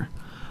better.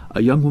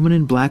 A young woman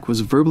in black was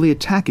verbally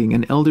attacking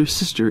an elder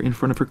sister in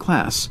front of her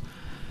class.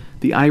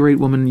 The irate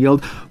woman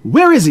yelled,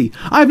 "Where is he?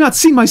 I have not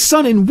seen my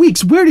son in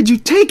weeks. Where did you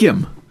take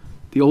him?"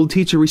 The old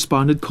teacher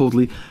responded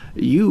coldly,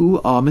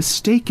 "You are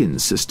mistaken,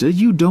 sister.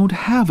 You don't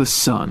have a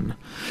son."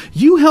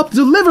 "You helped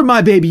deliver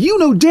my baby. You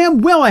know damn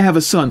well I have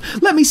a son.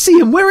 Let me see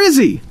him. Where is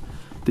he?"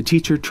 The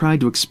teacher tried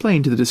to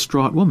explain to the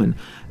distraught woman.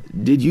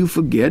 "Did you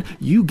forget?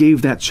 You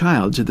gave that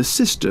child to the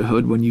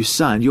sisterhood when you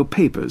signed your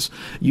papers.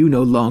 You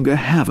no longer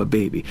have a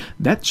baby.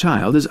 That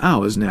child is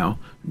ours now.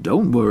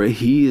 Don't worry,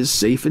 he is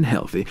safe and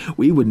healthy.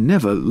 We would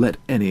never let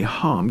any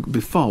harm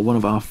befall one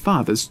of our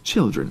father's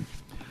children."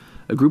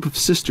 A group of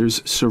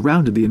sisters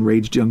surrounded the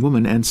enraged young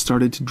woman and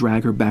started to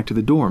drag her back to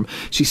the dorm.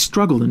 She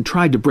struggled and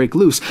tried to break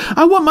loose.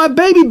 "I want my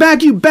baby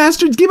back, you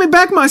bastards! Give me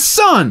back my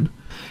son!"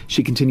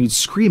 She continued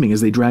screaming as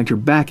they dragged her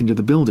back into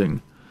the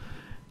building.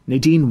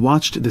 Nadine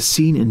watched the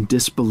scene in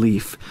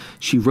disbelief.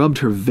 She rubbed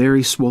her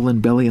very swollen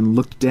belly and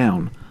looked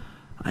down.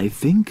 "I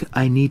think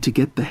I need to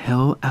get the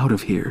hell out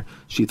of here,"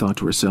 she thought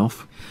to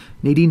herself.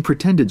 Nadine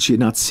pretended she had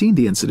not seen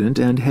the incident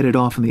and headed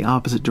off in the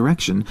opposite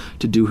direction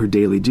to do her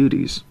daily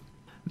duties.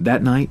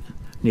 That night,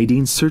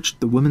 Nadine searched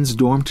the women's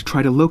dorm to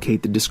try to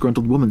locate the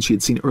disgruntled woman she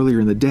had seen earlier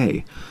in the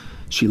day.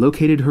 She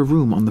located her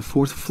room on the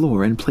 4th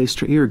floor and placed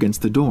her ear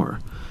against the door.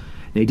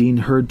 Nadine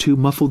heard 2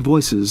 muffled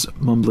voices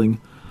mumbling,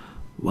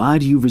 "Why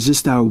do you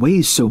resist our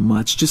ways so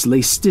much? Just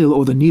lay still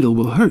or the needle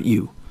will hurt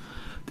you."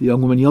 The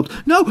young woman yelped,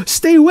 "No,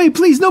 stay away,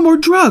 please, no more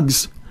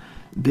drugs!"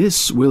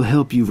 "This will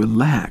help you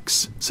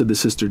relax," said the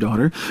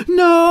sister-daughter.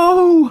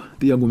 "No!"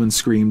 the young woman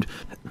screamed.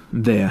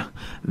 "There,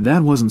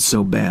 that wasn't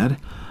so bad.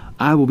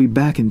 I will be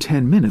back in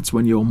 10 minutes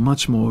when you're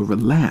much more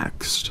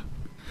relaxed."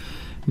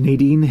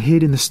 Nadine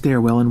hid in the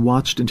stairwell and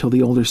watched until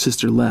the older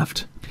sister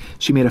left.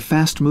 She made a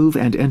fast move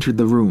and entered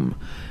the room.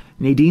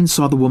 Nadine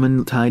saw the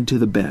woman tied to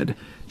the bed.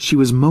 She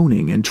was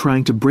moaning and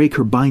trying to break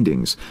her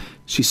bindings.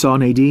 She saw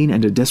Nadine,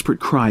 and a desperate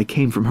cry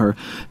came from her.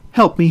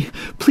 "Help me!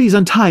 Please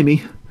untie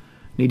me!"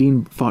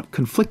 Nadine fought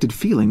conflicted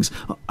feelings.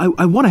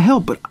 I want to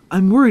help, but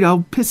I'm worried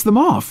I'll piss them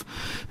off.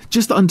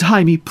 "Just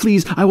untie me,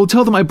 please. I will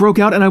tell them I broke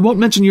out, and I won't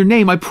mention your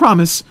name, I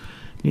promise."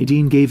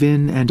 Nadine gave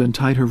in and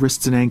untied her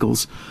wrists and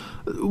ankles.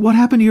 "What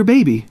happened to your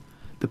baby?"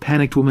 The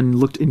panicked woman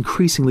looked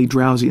increasingly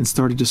drowsy and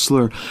started to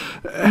slur.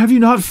 "Have you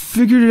not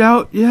figured it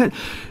out yet?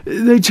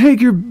 They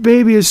take your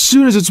baby as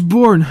soon as it's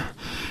born.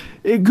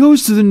 It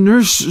goes to the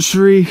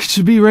nursery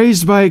to be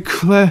raised by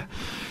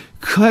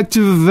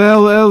collective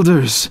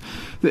elders.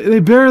 They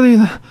barely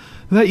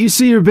let you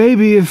see your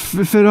baby,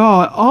 if at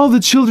all. All the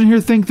children here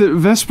think that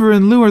Vesper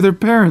and Lou are their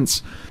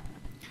parents."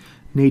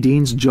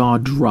 Nadine's jaw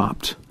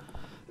dropped.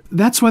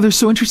 "That's why they're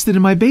so interested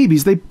in my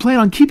babies. They plan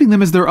on keeping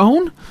them as their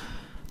own?"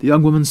 The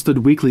young woman stood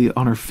weakly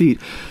on her feet.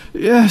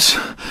 "Yes,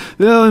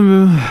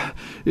 they'll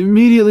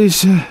immediately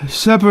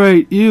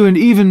separate you and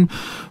even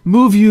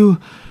move you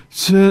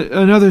to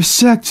another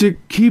sect to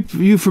keep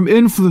you from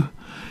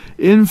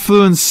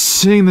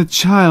influencing the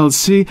child.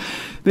 See,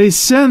 they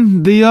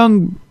send the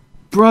young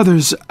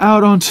brothers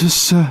out onto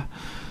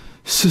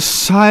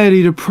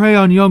society to prey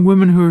on young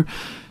women who are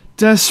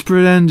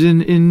desperate and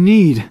in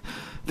need.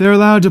 They're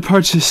allowed to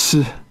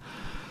participate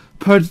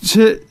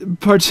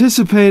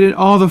in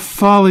all the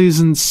follies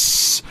and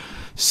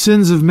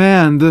sins of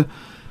man. The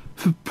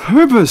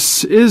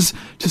purpose is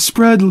to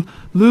spread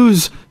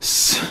Lou's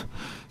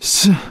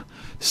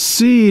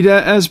seed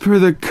as per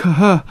the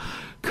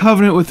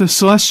covenant with the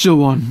Celestial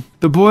One.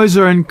 The boys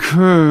are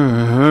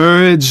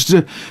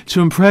encouraged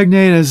to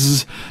impregnate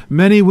as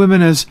many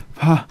women as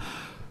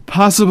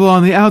possible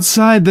on the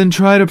outside, then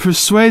try to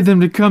persuade them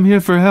to come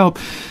here for help.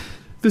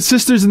 The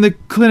sisters in the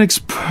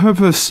clinics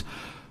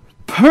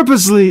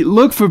purposely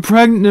look for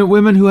pregnant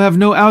women who have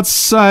no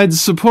outside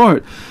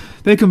support.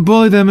 They can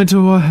bully them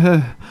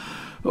into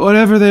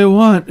whatever they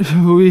want.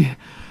 We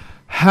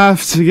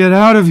have to get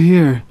out of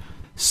here,"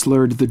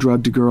 slurred the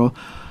drugged girl.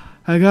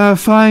 "I gotta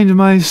find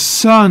my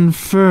son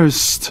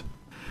first."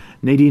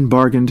 Nadine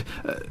bargained.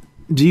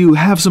 "Do you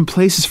have some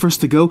places for us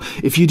to go?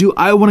 If you do,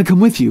 I want to come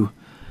with you."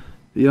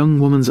 The young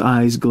woman's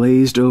eyes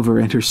glazed over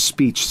and her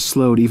speech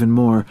slowed even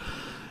more.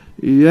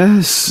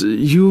 "Yes,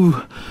 you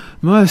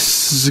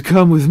must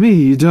come with me.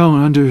 You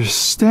don't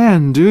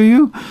understand, do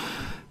you?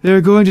 They're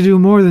going to do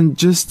more than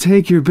just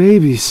take your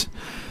babies.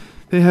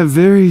 They have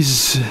very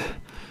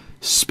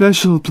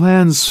special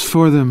plans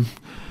for them.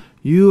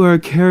 You are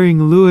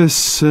carrying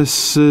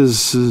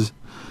Louis's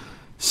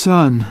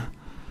son,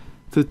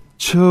 the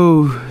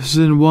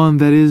chosen one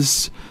that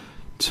is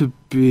to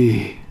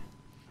be."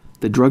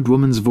 The drugged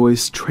woman's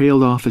voice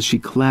trailed off as she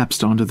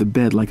collapsed onto the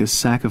bed like a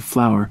sack of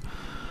flour.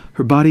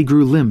 Her body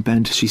grew limp,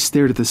 and she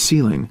stared at the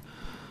ceiling.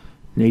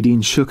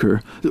 Nadine shook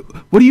her.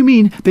 "What do you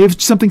mean? They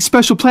have something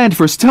special planned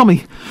for us. Tell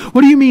me.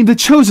 What do you mean, the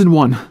chosen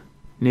one?"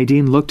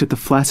 Nadine looked at the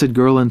flaccid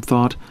girl and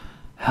thought,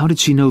 how did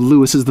she know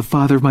Louis is the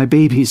father of my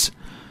babies?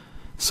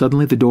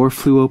 Suddenly the door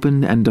flew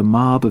open, and a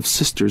mob of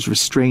sisters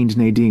restrained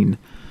Nadine.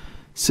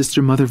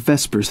 Sister Mother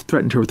Vespers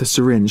threatened her with a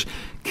syringe.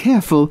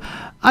 "Careful,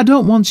 I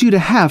don't want you to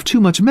have too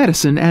much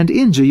medicine and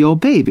injure your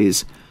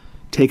babies.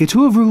 Take her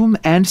to a room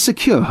and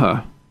secure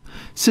her."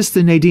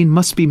 Sister Nadine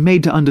must be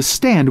made to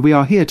understand we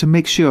are here to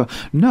make sure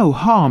no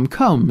harm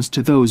comes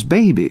to those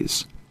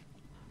babies."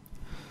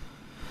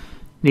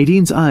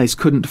 Nadine's eyes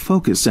couldn't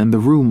focus, and the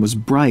room was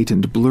bright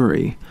and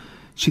blurry.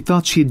 She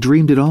thought she had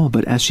dreamed it all,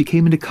 but as she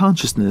came into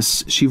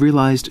consciousness, she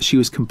realized she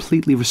was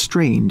completely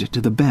restrained to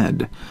the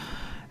bed.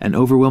 An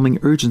overwhelming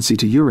urgency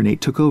to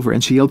urinate took over,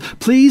 and she yelled,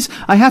 "Please,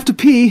 I have to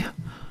pee!"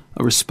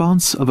 A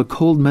response of a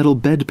cold metal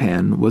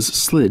bedpan was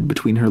slid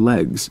between her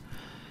legs.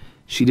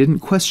 She didn't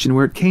question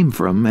where it came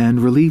from,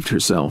 and relieved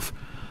herself.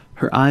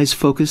 Her eyes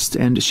focused,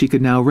 and she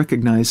could now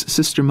recognize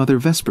Sister Mother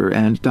Vesper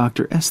and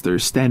Dr. Esther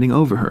standing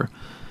over her.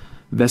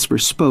 Vesper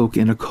spoke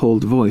in a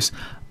cold voice.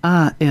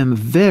 "I am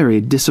very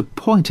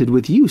disappointed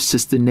with you,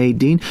 Sister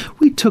Nadine.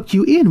 We took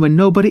you in when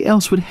nobody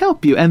else would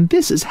help you, and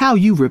this is how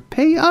you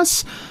repay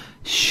us?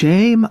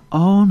 Shame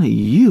on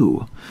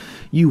you.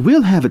 You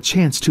will have a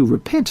chance to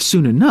repent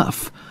soon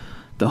enough.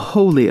 The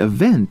holy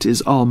event is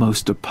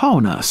almost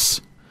upon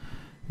us."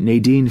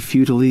 Nadine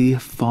futilely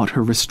fought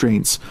her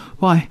restraints.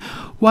 Why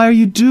are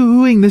you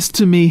doing this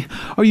to me?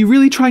 Are you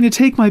really trying to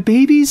take my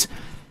babies?"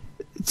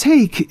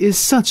 "Take is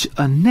such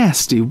a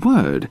nasty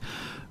word.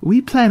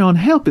 We plan on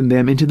helping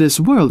them into this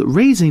world,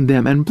 raising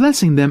them and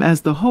blessing them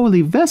as the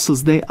holy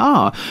vessels they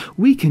are.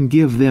 We can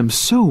give them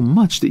so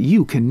much that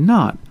you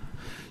cannot."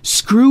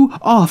 "Screw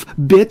off,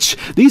 bitch!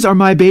 These are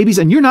my babies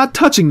and you're not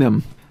touching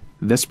them!"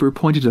 Vesper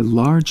pointed a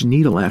large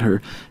needle at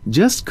her.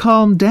 "Just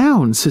calm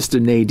down, Sister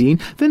Nadine.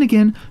 Then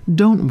again,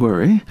 don't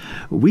worry.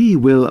 We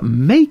will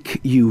make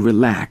you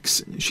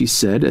relax," she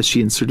said as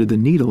she inserted the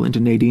needle into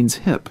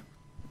Nadine's hip.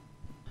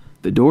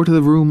 The door to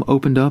the room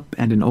opened up,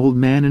 and an old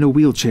man in a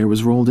wheelchair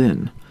was rolled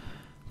in.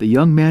 The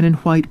young man in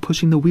white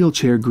pushing the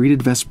wheelchair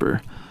greeted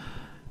Vesper.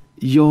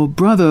 "Your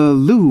brother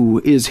Lou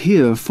is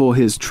here for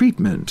his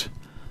treatment."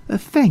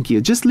 "Thank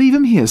you. Just leave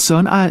him here,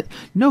 son. I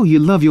know you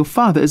love your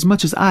father as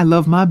much as I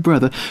love my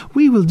brother.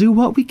 We will do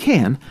what we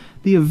can.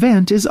 The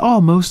event is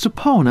almost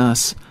upon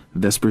us,"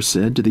 Vesper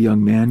said to the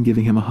young man,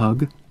 giving him a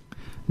hug.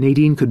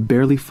 Nadine could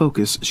barely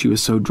focus, she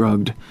was so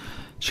drugged.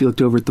 She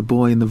looked over at the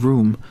boy in the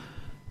room.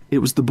 It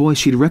was the boy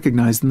she'd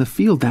recognized in the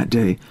field that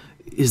day.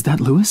 "Is that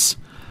Louis?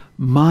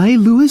 My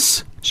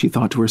Louis?" she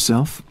thought to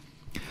herself.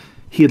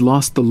 He had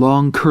lost the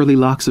long, curly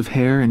locks of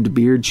hair and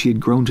beard she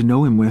had grown to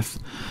know him with.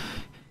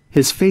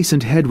 His face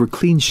and head were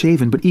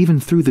clean-shaven, but even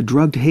through the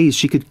drugged haze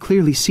she could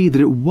clearly see that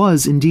it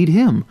was indeed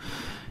him.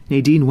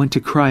 Nadine went to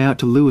cry out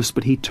to Louis,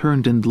 but he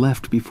turned and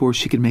left before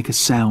she could make a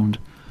sound.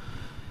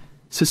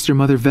 Sister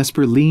Mother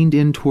Vesper leaned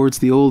in towards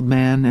the old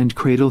man and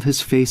cradled his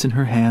face in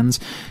her hands.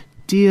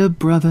 "Dear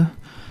brother,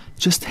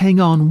 just hang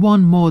on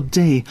one more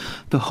day.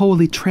 The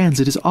holy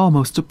transit is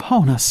almost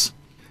upon us."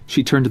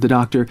 She turned to the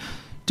doctor.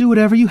 "Do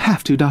whatever you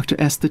have to, Dr.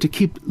 Esther, to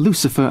keep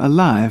Lucifer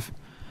alive."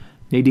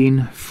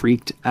 Nadine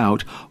freaked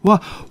out.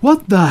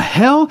 What the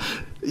hell?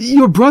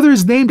 Your brother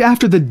is named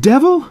after the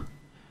devil?"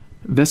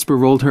 Vesper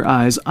rolled her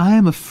eyes. "I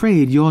am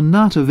afraid you're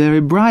not a very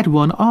bright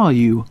one, are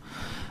you?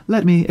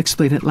 Let me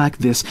explain it like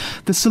this.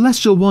 The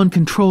Celestial One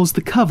controls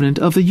the covenant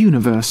of the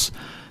universe.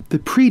 The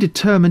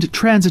predetermined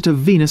transit of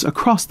Venus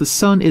across the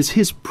sun is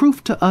his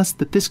proof to us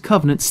that this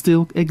covenant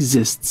still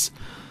exists.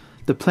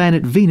 The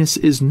planet Venus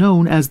is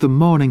known as the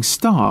morning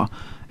star,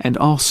 and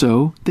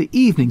also the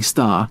evening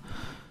star.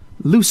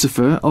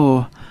 Lucifer,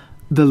 or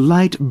the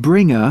light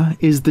bringer,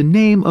 is the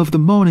name of the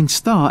morning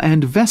star,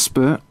 and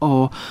Vesper,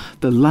 or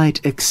the light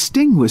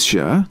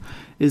extinguisher,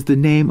 is the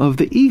name of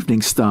the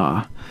evening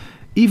star.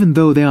 Even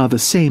though they are the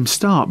same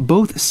star,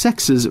 both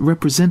sexes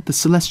represent the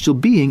celestial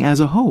being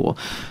as a whole.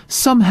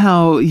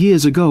 Somehow,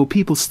 years ago,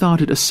 people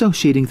started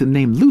associating the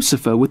name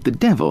Lucifer with the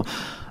devil,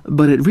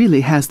 but it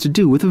really has to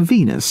do with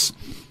Venus.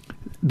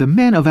 The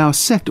men of our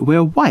sect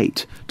wear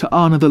white to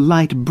honor the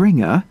light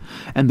bringer,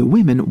 and the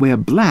women wear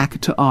black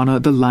to honor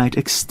the light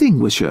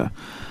extinguisher.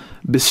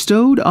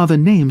 Bestowed are the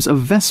names of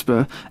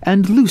Vesper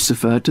and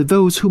Lucifer to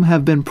those whom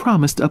have been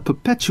promised a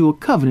perpetual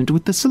covenant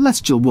with the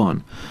Celestial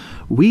One.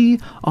 We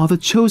are the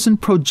chosen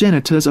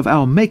progenitors of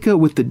our Maker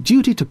with the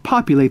duty to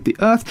populate the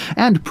earth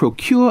and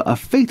procure a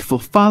faithful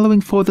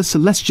following for the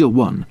Celestial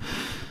One.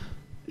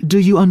 Do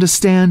you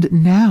understand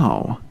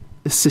now,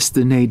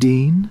 Sister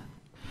Nadine?"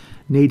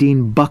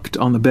 Nadine bucked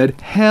on the bed.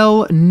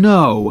 "Hell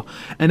no!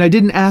 And I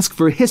didn't ask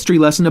for a history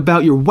lesson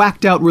about your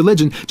whacked-out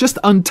religion. Just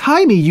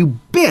untie me, you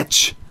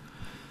bitch!"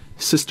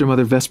 Sister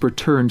Mother Vesper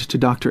turned to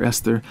Dr.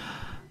 Esther.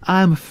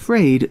 "I'm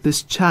afraid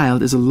this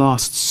child is a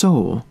lost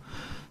soul.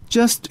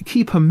 Just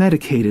keep her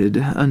medicated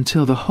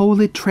until the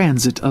holy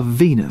transit of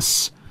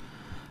Venus."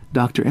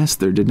 Dr.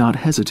 Esther did not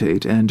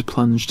hesitate and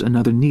plunged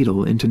another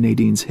needle into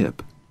Nadine's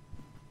hip.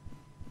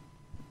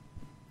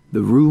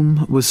 The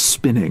room was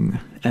spinning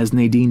as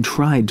Nadine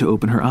tried to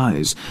open her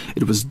eyes.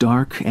 It was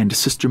dark, and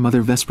Sister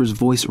Mother Vesper's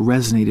voice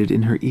resonated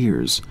in her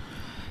ears.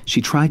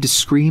 She tried to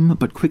scream,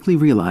 but quickly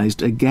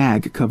realized a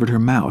gag covered her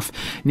mouth.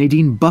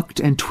 Nadine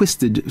bucked and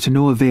twisted to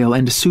no avail,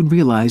 and soon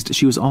realized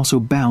she was also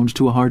bound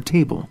to a hard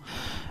table.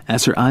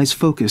 As her eyes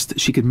focused,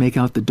 she could make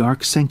out the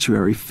dark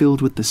sanctuary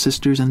filled with the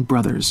sisters and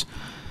brothers.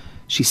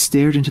 She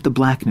stared into the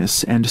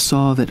blackness and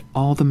saw that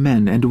all the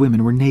men and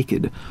women were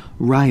naked,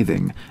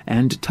 writhing,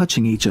 and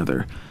touching each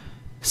other.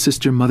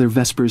 Sister Mother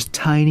Vesper's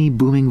tiny,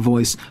 booming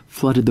voice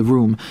flooded the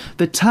room.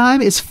 "The time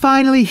is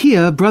finally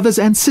here, brothers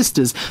and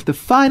sisters. The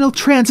final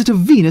transit of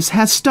Venus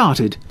has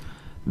started."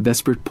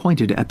 Vesper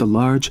pointed at the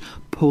large,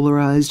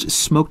 polarized,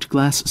 smoked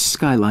glass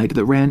skylight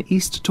that ran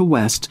east to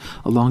west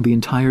along the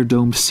entire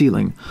domed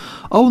ceiling.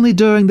 "Only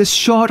during this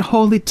short,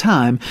 holy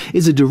time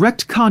is a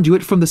direct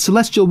conduit from the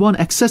Celestial One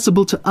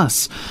accessible to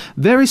us.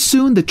 Very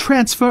soon the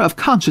transfer of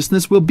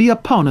consciousness will be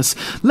upon us.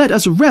 Let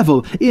us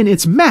revel in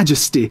its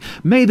majesty.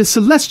 May the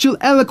celestial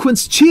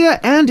eloquence cheer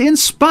and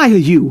inspire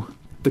you."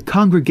 The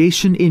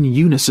congregation in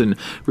unison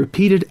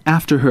repeated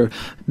after her,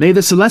 "May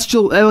the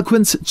celestial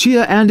eloquence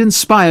cheer and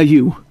inspire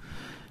you."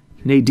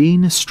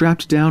 Nadine,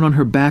 strapped down on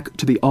her back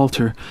to the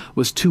altar,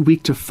 was too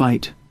weak to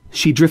fight.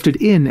 She drifted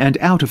in and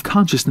out of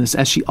consciousness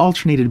as she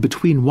alternated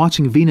between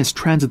watching Venus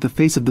transit the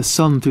face of the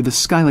sun through the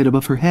skylight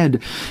above her head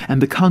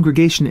and the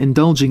congregation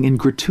indulging in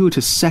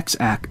gratuitous sex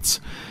acts.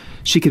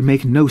 She could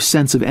make no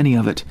sense of any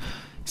of it.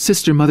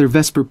 Sister Mother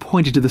Vesper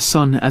pointed to the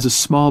sun as a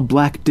small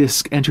black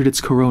disk entered its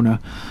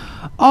corona.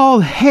 "All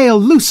hail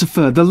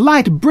Lucifer, the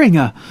light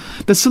bringer!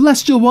 The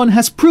Celestial One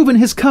has proven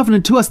his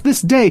covenant to us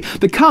this day.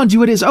 The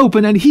conduit is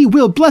open, and he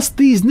will bless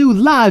these new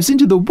lives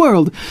into the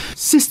world.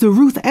 Sister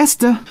Ruth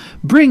Esther,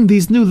 bring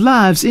these new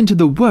lives into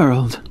the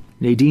world."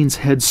 Nadine's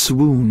head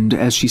swooned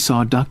as she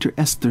saw Dr.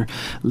 Esther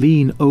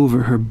lean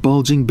over her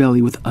bulging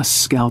belly with a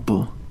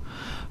scalpel.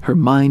 Her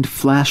mind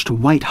flashed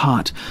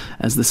white-hot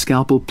as the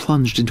scalpel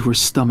plunged into her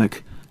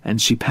stomach,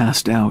 and she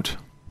passed out.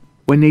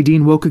 When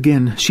Nadine woke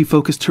again, she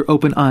focused her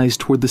open eyes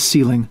toward the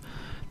ceiling.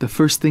 The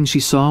first thing she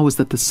saw was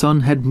that the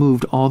sun had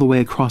moved all the way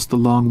across the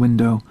long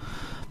window.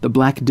 The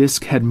black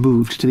disk had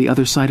moved to the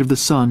other side of the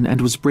sun and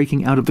was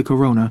breaking out of the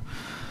corona.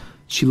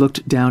 She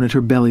looked down at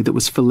her belly that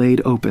was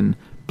filleted open,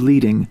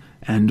 bleeding,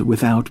 and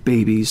without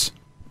babies.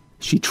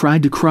 She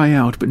tried to cry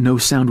out, but no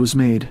sound was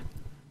made.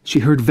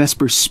 She heard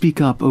Vesper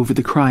speak up over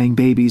the crying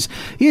babies.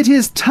 "It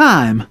is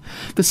time!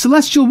 The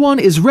Celestial One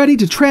is ready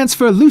to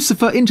transfer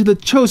Lucifer into the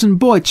chosen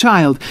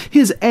boy-child,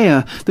 his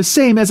heir, the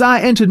same as I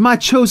entered my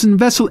chosen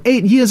vessel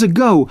 8 years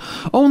ago.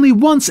 Only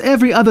once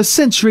every other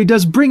century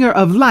does Bringer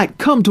of Light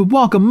come to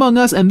walk among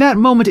us, and that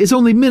moment is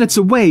only minutes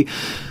away.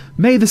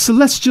 May the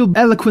celestial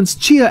eloquence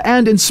cheer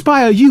and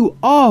inspire you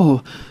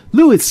all.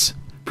 Louis,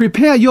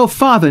 prepare your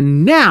father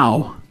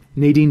now!"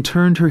 Nadine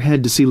turned her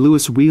head to see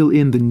Louis wheel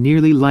in the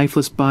nearly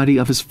lifeless body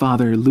of his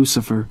father,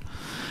 Lucifer.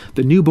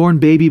 The newborn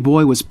baby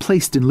boy was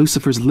placed in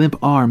Lucifer's limp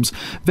arms.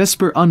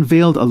 Vesper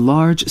unveiled a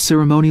large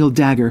ceremonial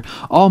dagger,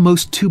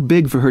 almost too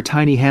big for her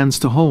tiny hands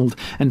to hold,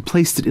 and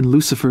placed it in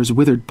Lucifer's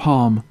withered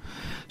palm.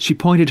 She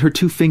pointed her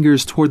 2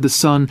 fingers toward the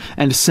sun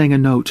and sang a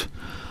note.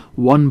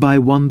 One by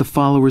one the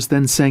followers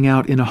then sang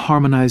out in a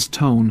harmonized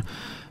tone.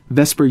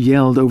 Vesper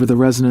yelled over the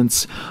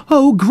resonance,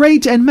 "O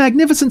great and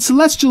magnificent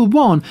Celestial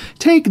One,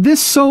 take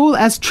this soul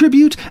as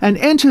tribute and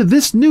enter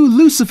this new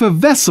Lucifer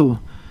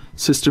vessel."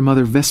 Sister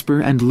Mother Vesper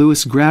and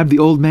Louis grabbed the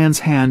old man's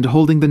hand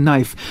holding the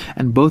knife,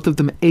 and both of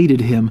them aided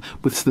him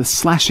with the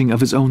slashing of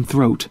his own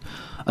throat.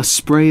 A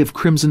spray of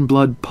crimson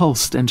blood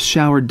pulsed and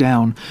showered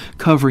down,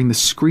 covering the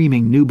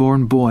screaming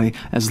newborn boy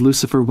as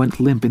Lucifer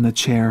went limp in the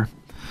chair.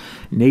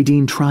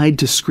 Nadine tried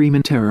to scream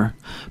in terror,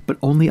 but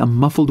only a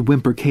muffled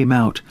whimper came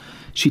out.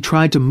 She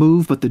tried to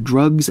move, but the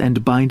drugs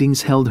and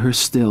bindings held her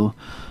still,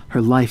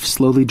 her life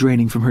slowly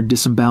draining from her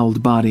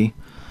disemboweled body.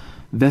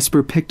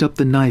 Vesper picked up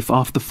the knife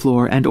off the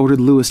floor and ordered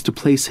Louis to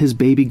place his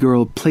baby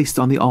girl placed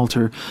on the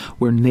altar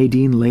where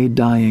Nadine lay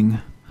dying.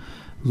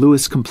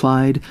 Louis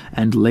complied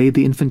and laid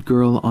the infant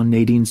girl on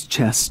Nadine's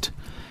chest.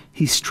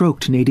 He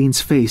stroked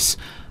Nadine's face,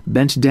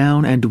 bent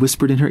down and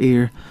whispered in her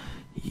ear,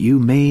 "You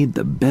made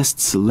the best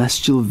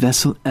celestial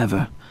vessel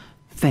ever.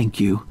 Thank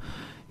you.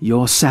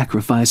 Your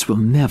sacrifice will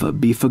never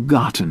be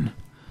forgotten."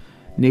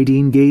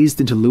 Nadine gazed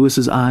into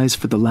Louis's eyes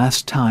for the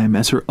last time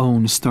as her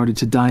own started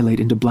to dilate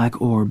into black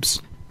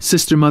orbs.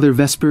 Sister Mother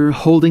Vesper,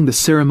 holding the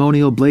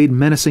ceremonial blade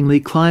menacingly,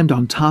 climbed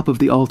on top of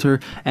the altar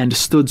and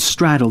stood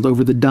straddled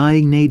over the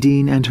dying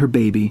Nadine and her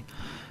baby.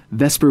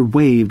 Vesper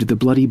waved the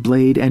bloody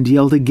blade and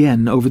yelled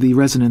again over the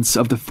resonance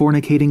of the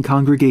fornicating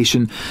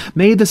congregation,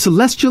 "May the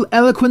celestial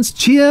eloquence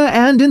cheer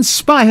and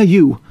inspire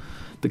you!"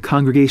 The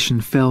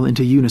congregation fell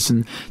into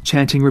unison,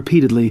 chanting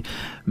repeatedly,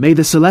 "May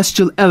the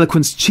celestial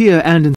eloquence cheer and